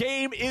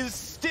 Game is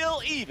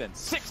still even,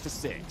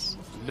 6-6.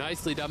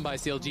 Nicely done by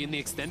CLG in the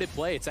extended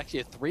play. It's actually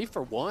a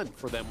 3-for-1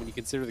 for them when you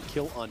consider the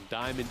kill on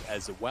Diamond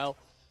as well.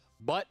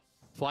 But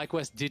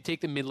FlyQuest did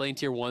take the mid lane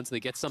tier 1, so they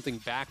get something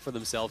back for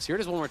themselves. Here it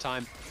is one more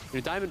time. You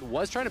know, Diamond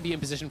was trying to be in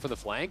position for the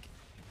flank,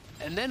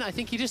 and then I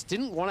think he just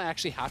didn't want to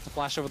actually have to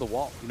flash over the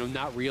wall. You know,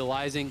 not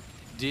realizing,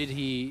 did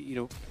he, you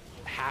know,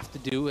 have to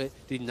do it?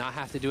 Did he not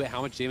have to do it?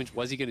 How much damage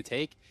was he going to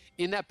take?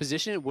 In that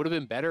position, it would have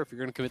been better if you're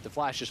going to commit the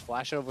flash. Just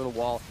flash it over the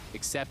wall,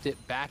 accept it,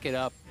 back it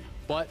up.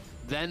 But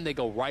then they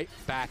go right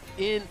back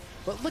in.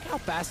 But look how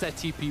fast that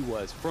TP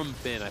was from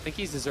Finn. I think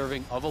he's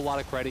deserving of a lot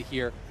of credit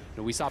here. You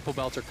know, we saw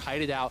Pobelter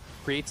kite it out,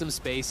 create some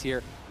space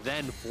here,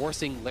 then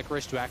forcing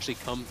Licorice to actually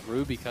come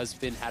through because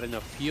Finn had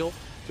enough peel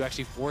to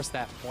actually force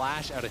that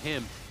flash out of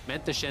him.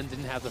 Meant the Shen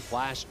didn't have the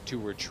flash to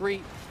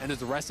retreat, and as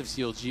the rest of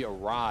CLG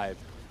arrived,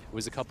 it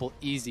was a couple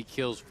easy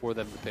kills for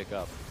them to pick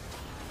up.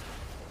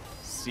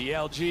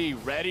 CLG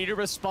ready to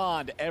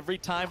respond every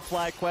time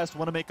FlyQuest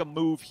want to make a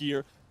move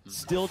here.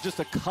 Still just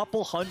a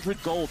couple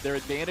hundred gold, their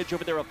advantage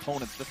over their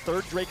opponents. The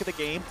 3rd Drake of the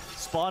game,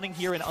 spawning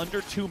here in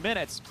under 2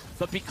 minutes.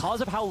 But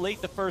because of how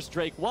late the first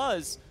Drake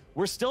was,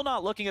 we're still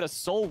not looking at a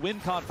sole win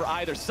con for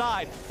either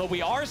side, but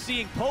we are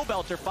seeing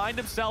Pobelter find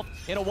himself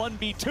in a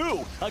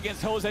 1v2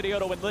 against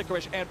JoseDeodo and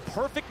Licorice, and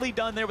perfectly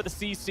done there with a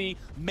CC,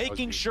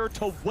 making sure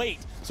to wait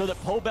so that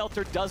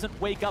Pobelter doesn't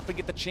wake up and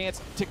get the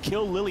chance to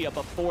kill Lillia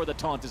before the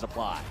taunt is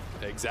applied.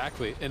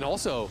 Exactly, and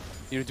also,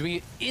 you know, doing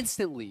it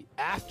instantly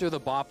after the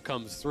bop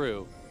comes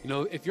through. You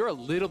know, if you're a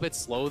little bit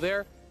slow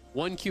there,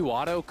 1Q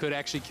auto could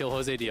actually kill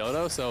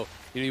JoseDeodo, so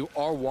you know you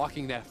are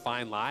walking that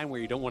fine line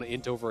where you don't want to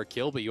int over a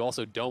kill, but you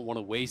also don't want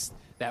to waste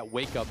that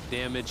wake-up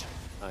damage.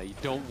 You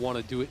don't want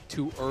to do it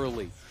too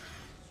early.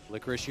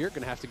 Licorice here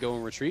going to have to go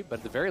and retreat, but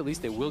at the very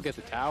least they will get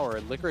the tower,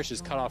 and Licorice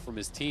is cut off from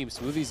his team.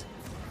 Smoothie's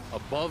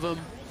above him.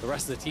 The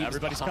rest of the team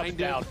Everybody's coming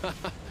down.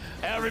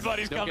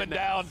 Everybody's coming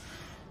down.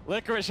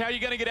 Licorice, how are you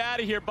going to get out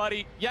of here,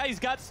 buddy? Yeah, he's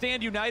got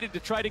Stand United to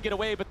try to get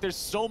away, but there's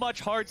so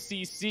much hard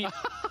CC.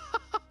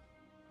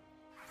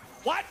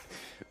 What?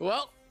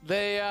 Well,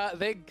 they're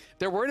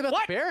worried about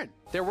the Baron.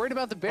 They're worried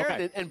about the Baron,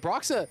 Okay. and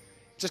Broxah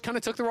just kind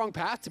of took the wrong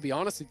path, to be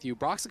honest with you.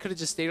 Broxah could have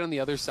just stayed on the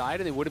other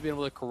side, and they would have been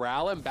able to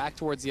corral him back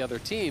towards the other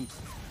team.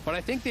 But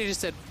I think they just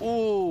said,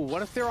 ooh,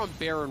 what if they're on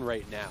Baron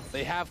right now?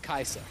 They have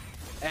Kaisa.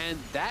 And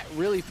that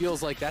really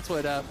feels like that's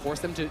what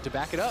forced them to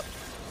back it up.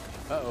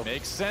 Uh-oh.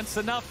 Makes sense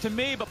enough to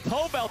me, but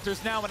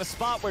Pobelter's now in a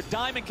spot where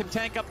Diamond can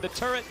tank up the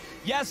turret.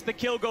 Yes, the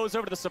kill goes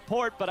over to the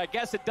support, but I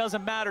guess it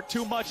doesn't matter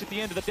too much at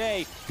the end of the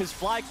day because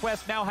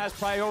FlyQuest now has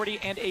priority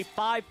and a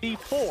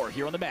 5v4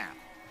 here on the map.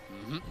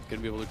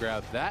 Gonna be able to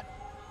grab that.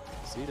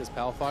 See, does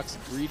Palafox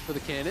read for the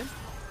cannon?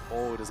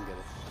 Oh, it doesn't get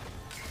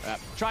it.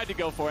 Tried to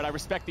go for it. I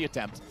respect the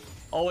attempt.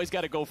 Always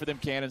got to go for them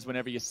cannons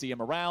whenever you see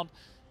them around.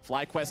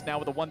 FlyQuest now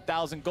with a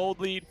 1,000 gold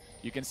lead.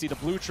 You can see the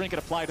blue trinket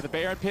apply to the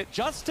Baron pit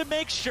just to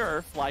make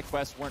sure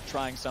FlyQuest weren't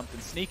trying something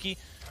sneaky.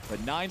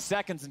 But 9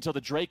 seconds until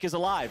the Drake is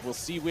alive. We'll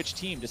see which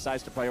team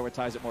decides to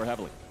prioritize it more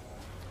heavily.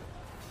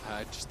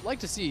 I'd just like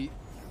to see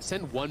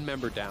send one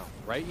member down,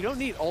 right? You don't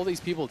need all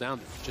these people down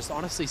there. Just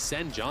honestly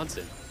send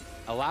Johnsun.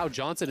 Allow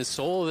Johnsun to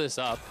solo this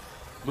up.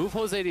 Move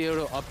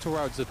JoseDeodo up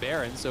towards the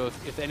Baron, so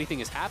if anything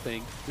is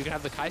happening, you can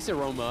have the Kaisa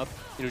roam up,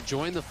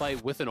 join the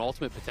fight with an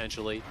ultimate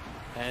potentially,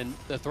 and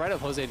the threat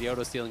of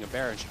JoseDeodo stealing a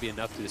Baron should be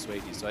enough to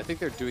dissuade you. So I think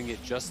they're doing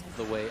it just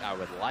the way I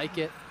would like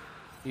it.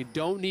 You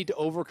don't need to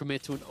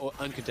overcommit to an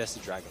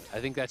uncontested dragon.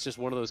 I think that's just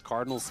one of those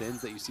cardinal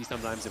sins that you see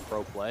sometimes in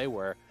pro play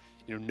where,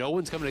 no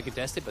one's coming to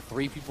contest it, but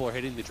 3 people are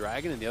hitting the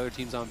dragon and the other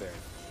team's on Baron.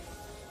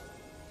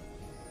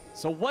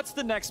 So what's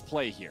the next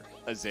play here,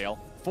 Azael?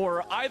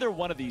 For either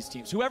one of these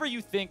teams, whoever you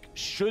think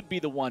should be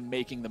the one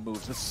making the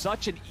moves, with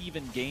such an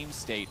even game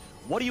state,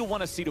 what do you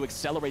want to see to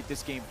accelerate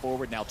this game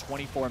forward now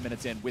 24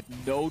 minutes in with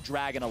no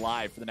dragon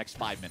alive for the next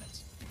 5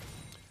 minutes?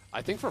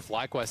 I think for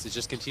FlyQuest is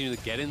just continue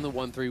to get in the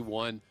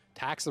 1-3-1,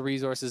 tax the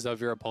resources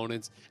of your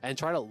opponents, and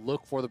try to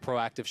look for the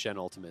proactive Shen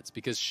ultimates.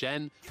 Because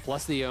Shen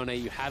plus the Yone,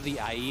 you have the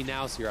IE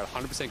now, so you're at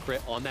 100%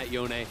 crit on that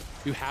Yone.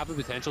 You have the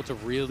potential to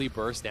really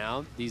burst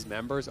down these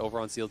members over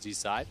on CLG's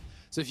side.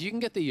 So if you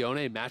can get the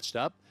Yone matched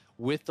up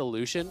with the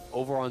Lucian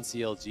over on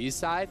CLG's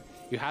side,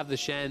 you have the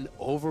Shen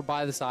over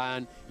by the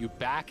Sion, you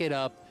back it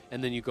up,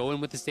 and then you go in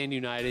with the Stand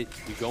United,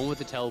 you go in with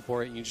the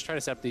teleport, and you just try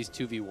to set up these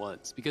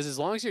 2v1s. Because as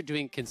long as you're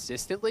doing it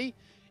consistently,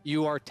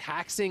 you are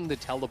taxing the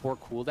teleport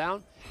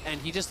cooldown, and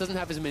he just doesn't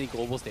have as many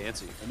globals to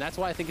answer you. And that's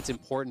why I think it's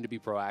important to be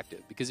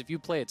proactive, because if you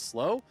play it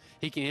slow,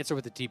 he can answer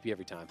with the TP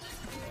every time.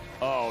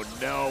 Oh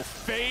no,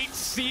 fate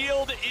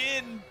sealed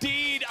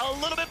indeed. A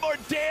little bit more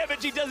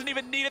damage, he doesn't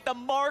even need it. The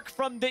mark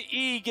from the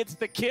E gets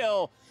the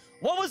kill.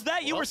 What was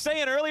that you were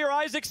saying earlier,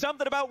 Isaac?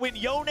 Something about when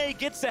Yone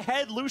gets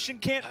ahead, Lucian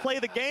can't play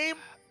the game?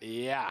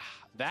 Yeah,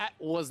 that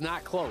was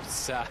not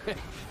close.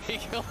 He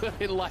killed him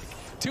in like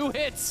 2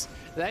 hits.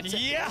 That's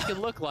what it can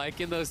look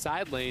like in those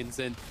side lanes.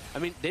 And I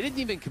mean, they didn't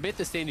even commit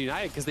to Stand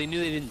United because they knew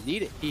they didn't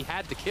need it. He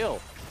had the kill.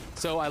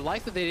 So I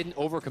like that they didn't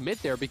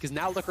overcommit there because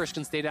now Licorice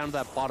can stay down to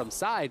that bottom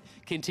side,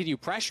 continue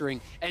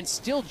pressuring, and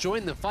still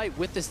join the fight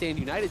with the Stand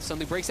United.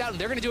 Something breaks out, and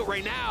they're going to do it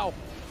right now.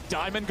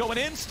 Diamond going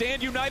in,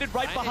 Stand United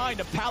right behind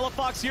him.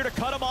 Palafox here to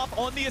cut him off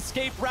on the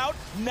escape route.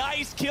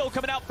 Nice kill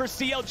coming out for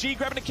CLG,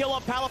 grabbing a kill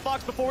on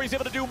Palafox before he's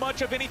able to do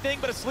much of anything,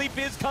 but a sleep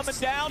is coming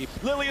down.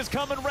 Lillia's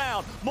coming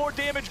round. More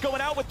damage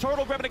going out with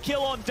Turtle grabbing a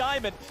kill on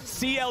Diamond.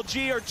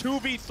 CLG are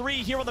 2v3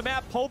 here on the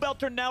map.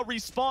 Pobelter now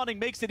respawning,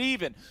 makes it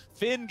even.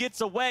 Finn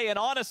gets away, and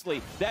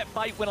honestly, that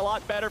fight went a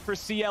lot better for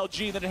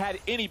CLG than it had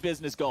any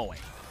business going.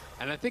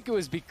 And I think it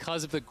was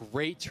because of the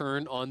great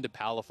turn on to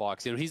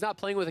Palafox. He's not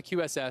playing with a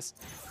QSS.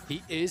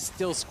 He is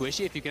still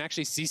squishy. If you can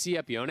actually CC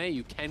up Yone,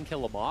 you can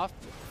kill him off.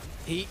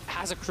 He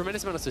has a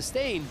tremendous amount of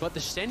sustain, but the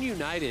Shen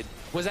United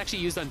was actually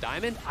used on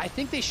Diamond. I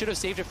think they should have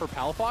saved it for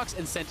Palafox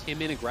and sent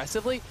him in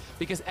aggressively,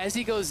 because as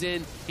he goes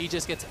in, he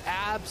just gets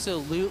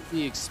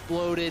absolutely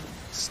exploded,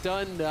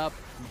 stunned up,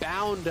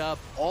 bound up,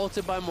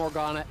 ulted by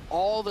Morgana.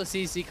 All the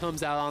CC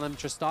comes out on him.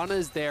 Tristana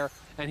is there,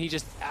 and he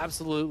just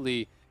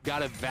absolutely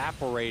got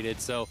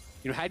evaporated. So,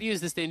 had you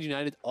used the Stand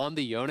United on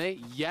the Yone,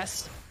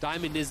 yes,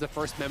 Diamond is the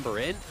first member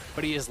in,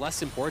 but he is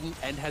less important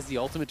and has the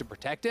ultimate to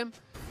protect him.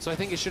 So I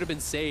think it should have been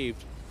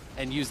saved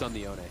and used on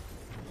the Yone.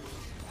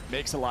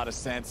 Makes a lot of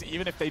sense.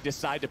 Even if they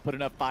decide to put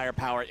enough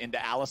firepower into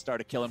Alistar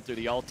to kill him through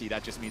the ulti,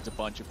 that just means a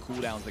bunch of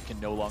cooldowns that can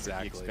no longer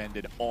be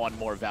expended on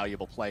more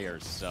valuable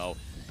players. So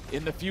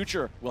in the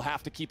future, we'll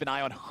have to keep an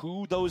eye on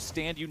who those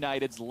Stand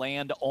Uniteds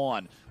land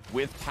on,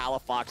 with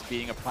Palafox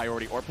being a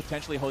priority, or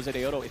potentially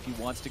JoseDeodo if he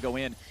wants to go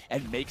in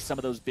and make some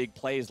of those big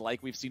plays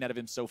like we've seen out of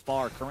him so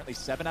far. Currently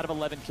 7 out of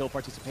 11 kill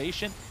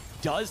participation,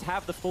 does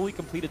have the fully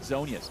completed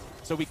Zonias.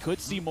 So we could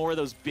see more of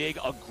those big,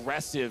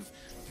 aggressive,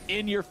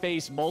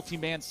 in-your-face,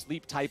 multi-man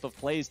sleep type of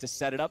plays to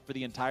set it up for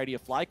the entirety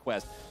of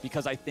FlyQuest,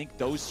 because I think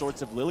those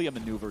sorts of Lillia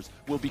maneuvers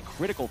will be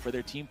critical for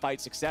their team fight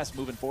success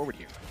moving forward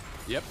here.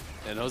 Yep,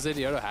 and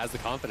JoseDeodo has the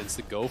confidence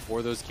to go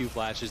for those Q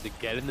flashes, to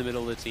get in the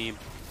middle of the team,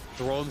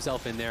 throw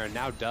himself in there, and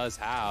now does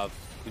have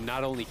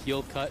not only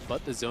heal cut,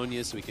 but the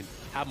Zonias, so he can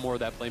have more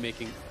of that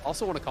playmaking.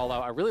 Also want to call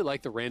out, I really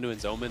like the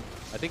Randuin's Omen.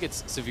 I think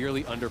it's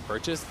severely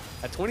under-purchased.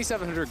 At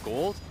 2,700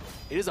 gold,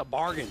 it is a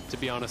bargain, to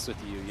be honest with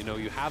you.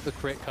 You have the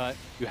crit cut,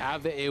 you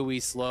have the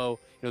AoE slow.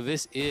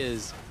 This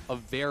is a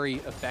very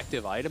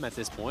effective item at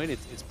this point.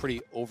 It's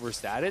pretty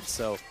overstated,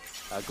 so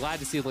glad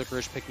to see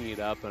Licorice picking it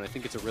up, and I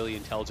think it's a really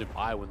intelligent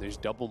buy when there's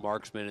double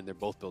marksman and they're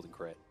both building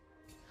crit.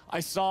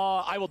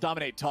 I Will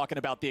Dominate talking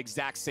about the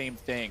exact same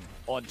thing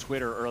on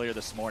Twitter earlier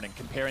this morning,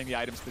 comparing the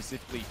item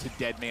specifically to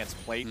Dead Man's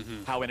Plate.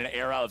 How in an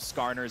era of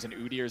Skarners and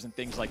Udyrs and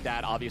things like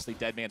that, obviously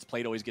Dead Man's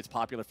Plate always gets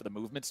popular for the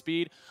movement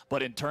speed.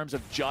 But in terms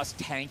of just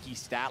tanky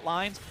stat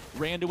lines,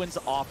 Randuin's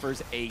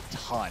offers a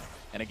ton.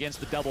 And against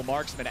the double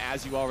marksman,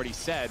 as you already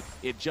said,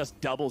 it just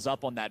doubles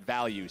up on that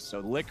value.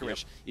 So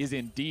Licorice is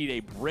indeed a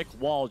brick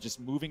wall just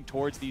moving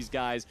towards these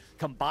guys.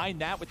 Combine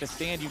that with the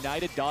Stand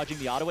United dodging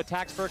the auto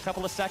attacks for a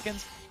couple of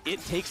seconds.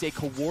 It takes a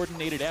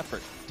coordinated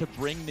effort to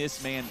bring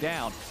this man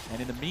down.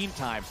 And in the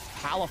meantime,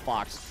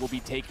 Palafox will be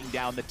taking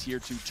down the tier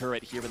 2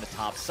 turret here in the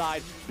top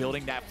side,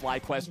 building that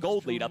FlyQuest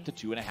gold lead up to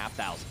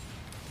 2,500.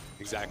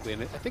 Exactly,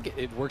 and I think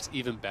it works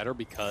even better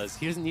because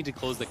he doesn't need to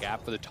close the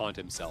gap for the taunt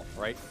himself,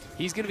 right?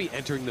 He's going to be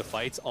entering the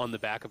fights on the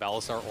back of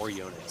Alistar or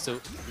Yone, so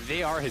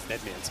they are his Dead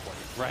Man's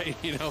Plate, right?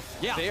 You know,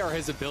 they are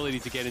his ability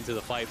to get into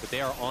the fight, but they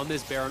are on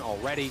this Baron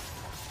already.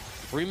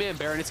 3-man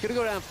Baron, it's going to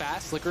go down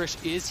fast. Licorice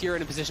is here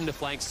in a position to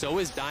flank, so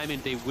is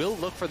Diamond. They will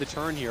look for the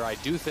turn here, I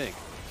do think.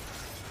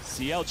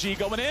 CLG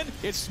going in.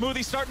 It's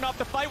Smoothie starting off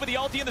the fight with the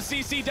ulti and the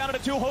CC down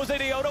to 2.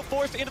 JoseDeodo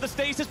forced into the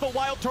stasis, but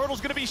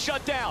WildTurtle's going to be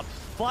shut down.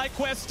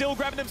 FlyQuest still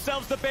grabbing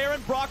themselves the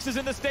Baron. Broxah is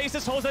in the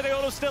stasis.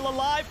 JoseDeodo still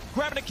alive.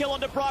 Grabbing a kill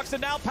onto Broxah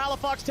now.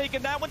 Palafox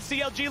taking that one.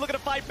 CLG looking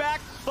to fight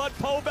back, but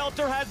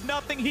Pobelter has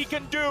nothing he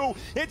can do.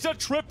 It's a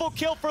triple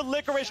kill for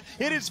Licorice.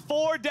 It is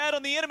 4 dead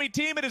on the enemy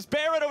team. It is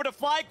Baron over to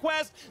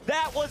FlyQuest.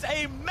 That was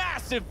a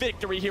massive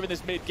victory here in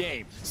this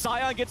mid-game.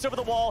 Sion gets over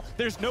the wall.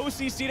 There's no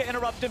CC to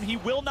interrupt him. He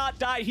will not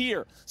die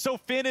here. So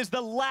Finn is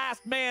the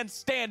last man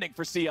standing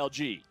for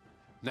CLG.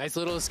 Nice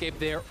little escape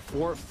there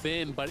for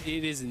Finn, but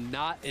it is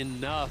not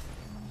enough.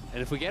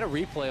 And if we get a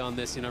replay on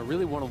this, you know, I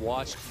really want to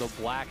watch the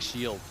Black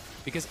Shield.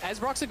 Because as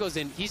Broxah goes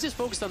in, he's just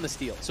focused on the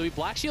steal. So he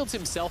Black Shields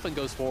himself and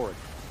goes forward.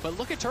 But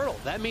look at Turtle.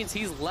 That means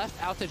he's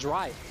left out to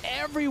dry.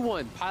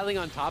 Everyone piling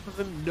on top of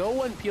him, no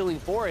one peeling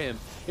for him.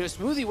 You know,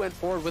 Smoothie went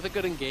forward with a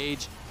good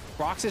engage.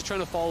 Broxah's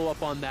trying to follow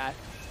up on that.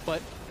 But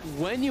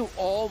when you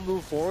all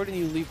move forward and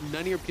you leave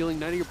none of your peeling,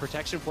 none of your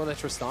protection for that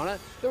Tristana,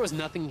 there was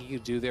nothing he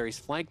could do there. He's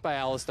flanked by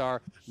Alistar,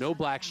 no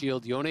Black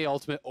Shield, Yone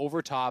ultimate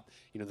over top.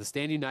 You know, the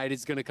Stand United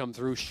is going to come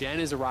through. Shen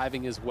is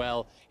arriving as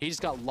well. He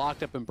just got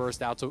locked up and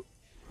burst out. So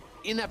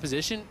in that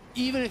position,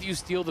 even if you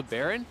steal the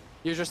Baron,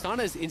 your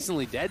Tristana is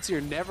instantly dead, so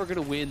you're never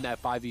going to win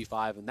that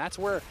 5v5, and that's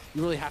where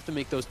you really have to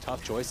make those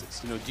tough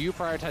choices. You know, do you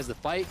prioritize the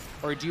fight,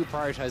 or do you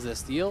prioritize the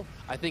steal?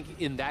 I think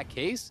in that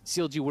case,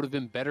 CLG would have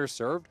been better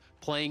served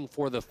playing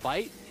for the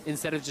fight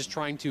instead of just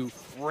trying to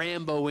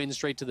Rambo in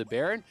straight to the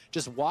Baron.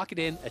 Just walk it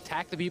in,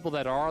 attack the people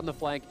that are on the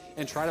flank,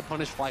 and try to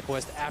punish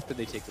FlyQuest after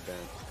they take the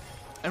Baron.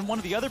 And one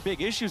of the other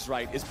big issues,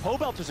 right, is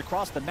Pobelter's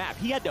across the map.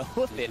 He had to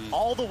hoof it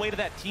all the way to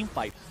that team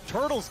fight.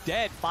 Turtle's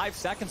dead 5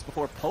 seconds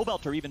before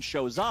Pobelter even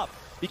shows up,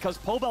 because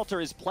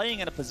Pobelter is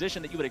playing in a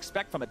position that you would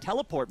expect from a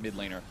teleport mid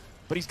laner,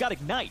 but he's got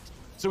Ignite.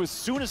 So as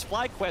soon as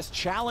FlyQuest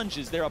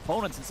challenges their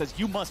opponents and says,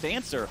 you must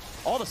answer,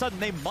 all of a sudden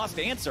they must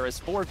answer as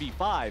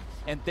 4v5,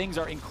 and things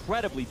are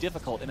incredibly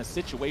difficult in a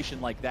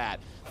situation like that.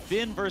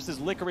 Finn versus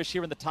Licorice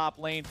here in the top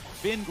lane.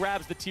 Finn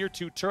grabs the tier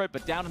 2 turret,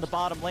 but down in the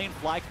bottom lane,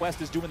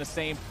 FlyQuest is doing the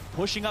same,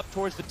 pushing up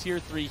towards the tier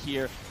 3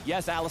 here.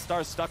 Yes,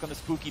 Alistar's stuck on the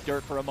spooky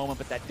dirt for a moment,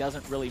 but that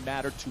doesn't really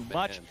matter too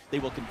much. They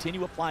will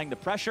continue applying the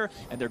pressure,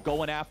 and they're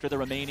going after the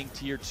remaining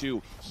tier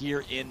 2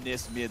 here in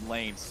this mid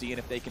lane, seeing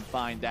if they can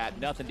find that.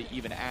 Nothing to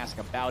even ask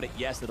about it.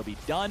 Yes, it'll be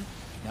done.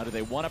 Now, do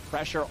they want to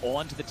pressure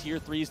onto the tier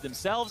 3s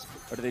themselves,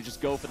 or do they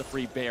just go for the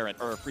free Baron,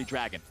 or free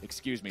Dragon?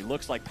 Excuse me.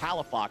 Looks like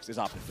Palafox is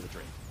opting for the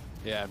Drake.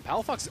 Yeah, and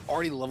Palafox is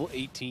already level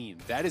 18.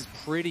 That is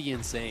pretty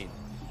insane.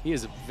 He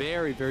is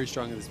very, very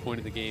strong at this point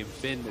of the game.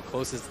 Finn, the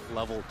closest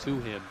level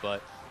to him,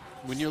 but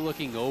when you're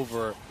looking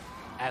over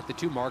at the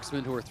 2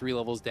 marksmen who are 3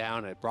 levels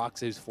down, at Broxah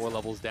who's 4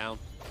 levels down,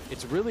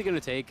 it's really going to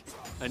take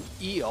an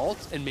E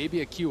ult and maybe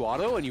a Q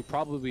auto, and you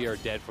probably are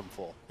dead from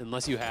full,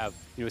 unless you have,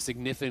 you know, a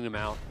significant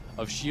amount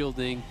of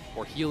shielding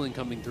or healing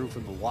coming through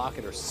from the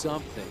locket or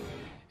something.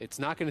 It's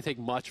not going to take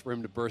much for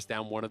him to burst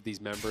down one of these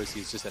members.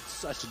 He's just at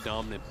such a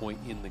dominant point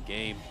in the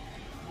game.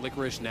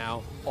 Licorice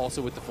now,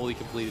 also with the fully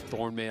completed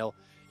Thornmail.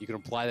 You can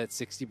apply that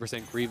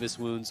 60% Grievous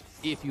wounds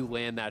if you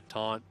land that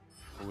taunt,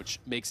 which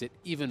makes it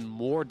even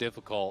more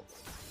difficult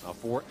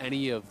for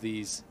any of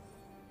these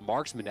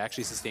marksmen to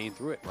actually sustain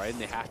through it, right?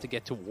 And they have to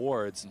get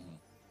towards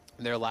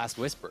their last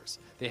whispers.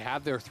 They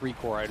have their 3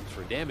 core items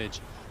for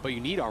damage, but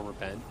you need armor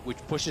bend, which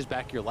pushes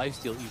back your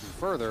lifesteal even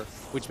further,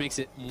 which makes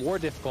it more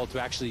difficult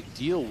to actually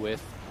deal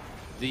with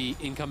the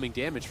incoming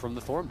damage from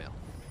the Thornmail.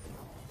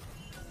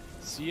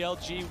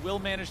 CLG will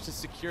manage to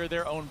secure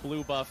their own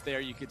blue buff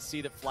there. You could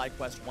see that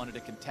FlyQuest wanted to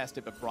contest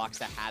it, but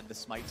Broxah had the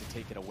smite to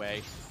take it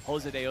away.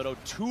 JoseDeodo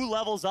 2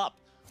 levels up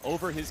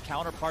over his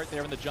counterpart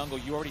there in the jungle.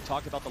 You already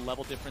talked about the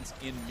level difference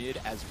in mid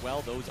as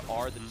well. Those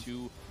are the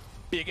 2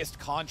 biggest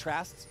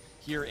contrasts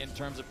here in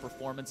terms of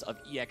performance of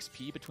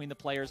EXP between the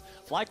players.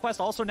 FlyQuest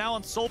also now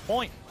on Soul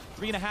Point.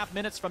 3.5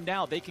 minutes from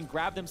now, they can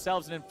grab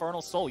themselves an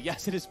Infernal Soul.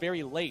 Yes, it is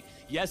very late.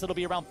 Yes, it'll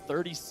be around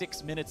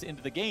 36 minutes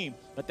into the game,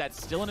 but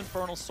that's still an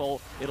Infernal Soul.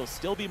 It'll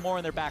still be more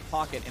in their back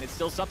pocket, and it's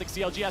still something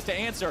CLG has to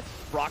answer.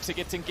 Broxah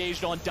gets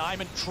engaged on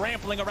Diamond,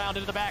 trampling around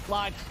into the back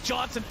line.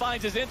 Johnsun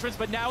finds his entrance,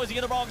 but now is he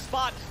in the wrong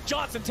spot?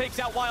 Johnsun takes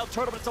out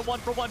WildTurtle, but it's a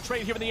 1-for-1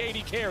 trade here in the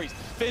AD carries.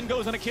 Finn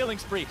goes on a killing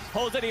spree.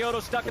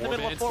 JoseDeodo stuck in the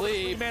middle of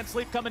 4-man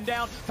sleep coming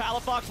down.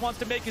 Palafox wants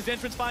to make his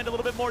entrance, find a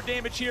little bit more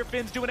damage here.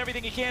 Finn's doing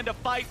everything he can to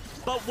fight,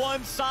 but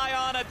one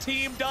Sion a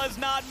team does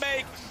not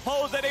make.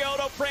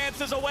 JoseDeodo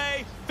prances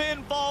away.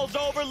 Finn falls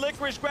over.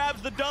 Licorice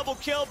grabs the double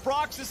kill.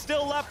 Broxah is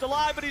still left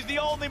alive, but he's the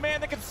only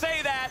man that can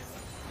say that.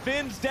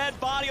 Finn's dead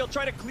body will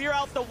try to clear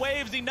out the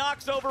waves. He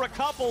knocks over a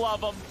couple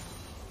of them.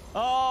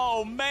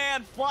 Oh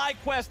man,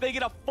 FlyQuest, they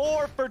get a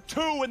 4 for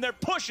 2 and they're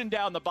pushing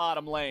down the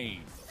bottom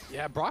lane.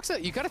 Yeah,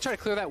 Broxah, you got to try to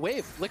clear that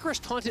wave. Licorice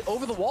taunted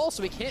over the wall,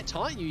 so he can't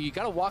taunt you. You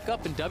got to walk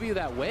up and W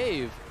that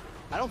wave.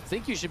 I don't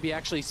think you should be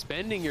actually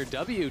spending your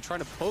W trying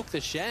to poke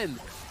the Shen,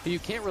 who you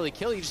can't really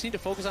kill. You just need to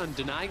focus on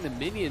denying the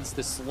minions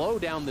to slow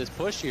down this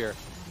push here.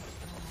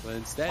 But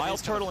instead,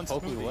 WildTurtle and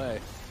Smoothie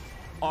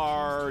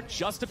are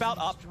just about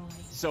up,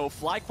 so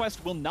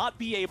FlyQuest will not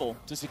be able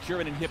to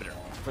secure an inhibitor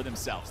for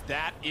themselves.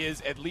 That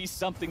is at least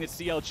something that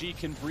CLG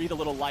can breathe a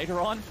little lighter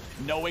on,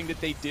 knowing that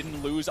they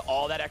didn't lose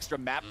all that extra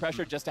map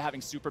pressure just to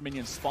having super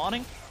minions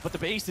spawning, but the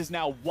base is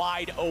now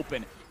wide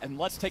open. And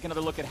let's take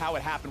another look at how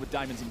it happened with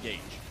Diamonds Engage.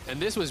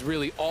 And this was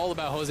really all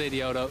about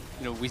JoseDeodo.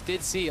 You know, we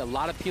did see a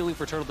lot of peeling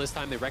for Turtle this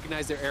time. They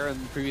recognized their error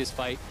in the previous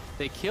fight.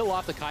 They kill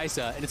off the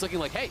Kaisa, and it's looking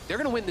like, hey, they're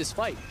going to win this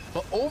fight.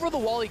 But over the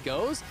wall he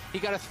goes. He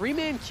got a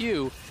 3-man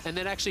Q, and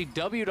then actually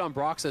W'd on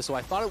Broxah, so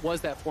I thought it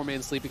was that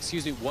 4-man sleep.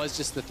 Excuse me, was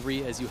just the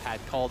 3 as you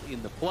had called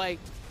in the play.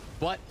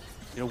 But,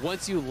 you know,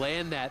 once you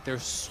land that,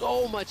 there's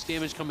so much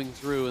damage coming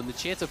through, and the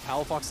chance of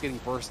Palafox getting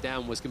burst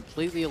down was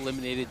completely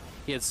eliminated.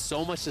 He had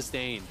so much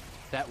sustain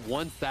that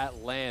once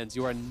that lands,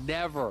 you are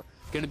never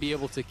going to be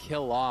able to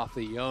kill off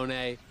the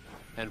Yone.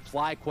 And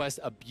FlyQuest,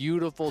 a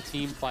beautiful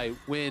team fight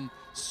win.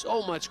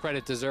 So much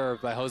credit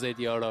deserved by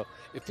JoseDeodo.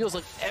 It feels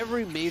like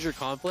every major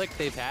conflict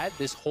they've had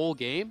this whole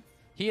game,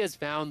 he has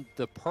found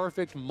the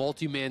perfect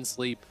multi-man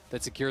sleep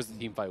that secures the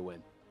team fight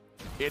win.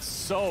 It's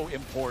so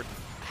important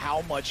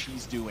how much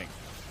he's doing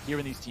here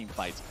in these team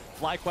fights.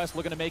 FlyQuest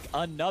looking to make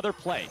another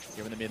play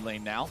here in the mid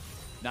lane now.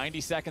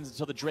 90 seconds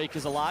until the Drake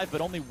is alive, but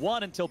only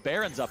 1 until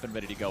Baron's up and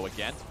ready to go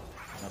again.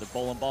 Another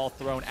bowling ball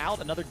thrown out,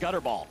 another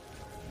gutter ball.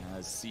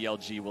 As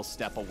CLG will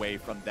step away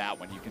from that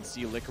one. You can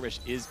see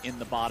Licorice is in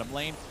the bottom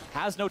lane.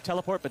 Has no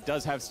teleport, but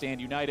does have Stand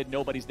United.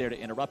 Nobody's there to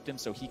interrupt him,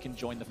 so he can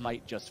join the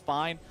fight just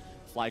fine.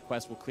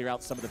 FlyQuest will clear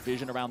out some of the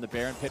vision around the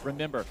Baron pit.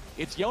 Remember,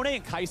 it's Yone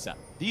and Kaisa.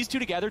 These two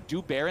together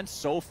do Baron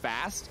so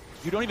fast,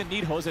 you don't even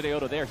need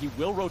JoseDeodo there. He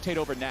will rotate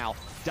over now.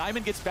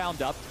 Diamond gets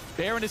bound up.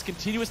 Baron is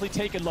continuously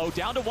taken low,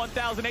 down to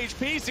 1,000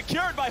 HP,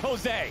 secured by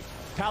Jose.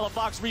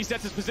 Palafox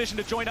resets his position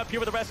to join up here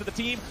with the rest of the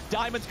team.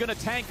 Diamond's going to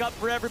tank up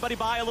for everybody,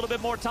 buy a little bit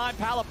more time.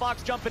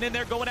 Palafox jumping in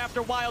there, going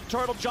after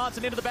WildTurtle.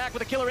 Johnsun into the back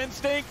with a killer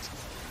instinct.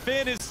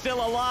 Finn is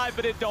still alive,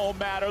 but it don't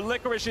matter.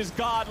 Licorice is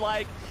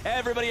godlike.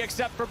 Everybody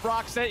except for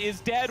Broxah is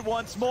dead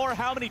once more.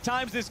 How many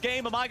times this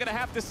game am I going to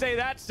have to say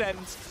that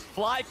sentence?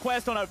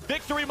 FlyQuest on a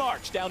victory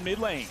march down mid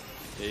lane.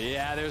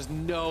 Yeah, there's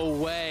no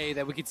way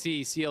that we could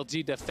see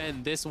CLG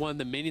defend this one.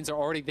 The minions are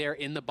already there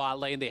in the bot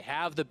lane. They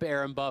have the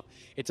Baron buff.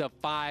 It's a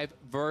 5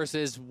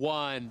 versus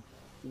 1.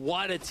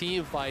 What a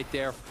team fight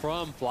there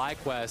from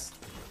FlyQuest.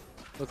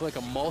 Looked like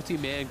a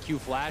multi-man Q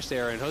flash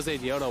there, and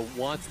JoseDeodo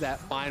wants that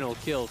final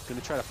kill. He's going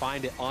to try to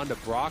find it onto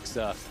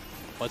Broxah,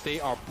 but they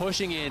are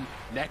pushing in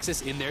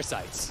Nexus in their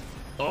sights.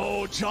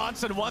 Oh,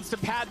 Johnsun wants to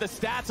pad the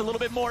stats a little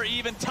bit more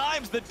even.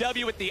 Times the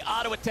W with the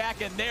auto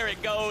attack, and there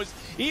it goes.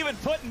 Even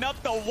putting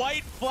up the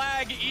white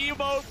flag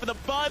emote for the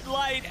Bud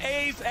Light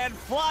Ace, and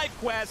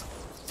FlyQuest,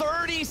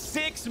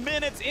 36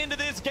 minutes into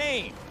this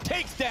game,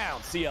 takes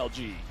down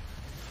CLG.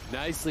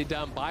 Nicely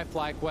done by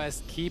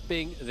FlyQuest,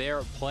 keeping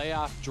their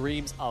playoff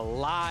dreams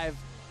alive.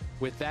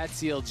 With that,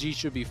 CLG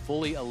should be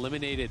fully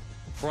eliminated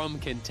from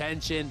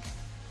contention.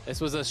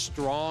 This was a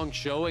strong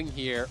showing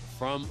here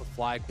from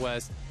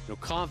FlyQuest. You know,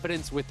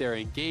 confidence with their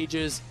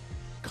engages,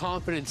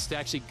 confidence to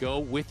actually go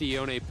with the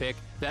Yone pick.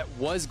 That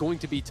was going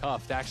to be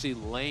tough to actually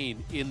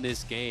lane in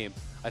this game.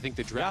 I think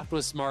the draft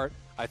was smart.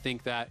 I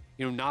think that,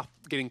 you know, not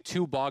getting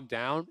too bogged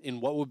down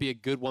in what would be a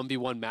good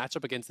 1v1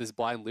 matchup against this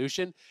blind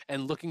Lucian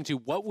and looking to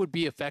what would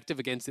be effective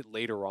against it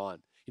later on.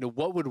 You know,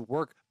 what would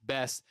work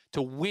best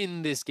to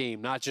win this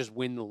game, not just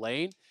win the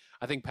lane.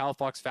 I think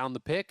Palafox found the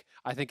pick.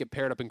 I think it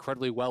paired up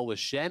incredibly well with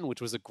Shen,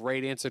 which was a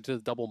great answer to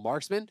the double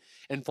marksman.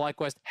 And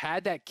FlyQuest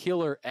had that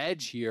killer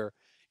edge here,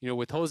 you know,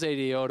 with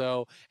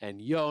JoseDeodo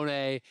and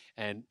Yone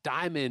and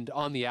Diamond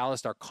on the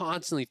Alistar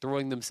constantly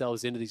throwing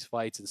themselves into these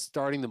fights and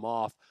starting them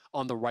off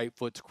on the right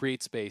foot to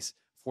create space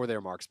for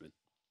their marksman.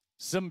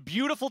 Some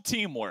beautiful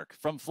teamwork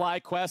from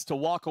FlyQuest to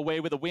walk away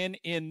with a win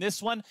in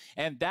this one.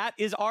 And that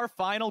is our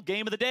final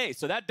game of the day.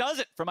 So that does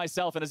it for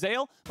myself and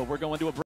Azael, but we're going to a break.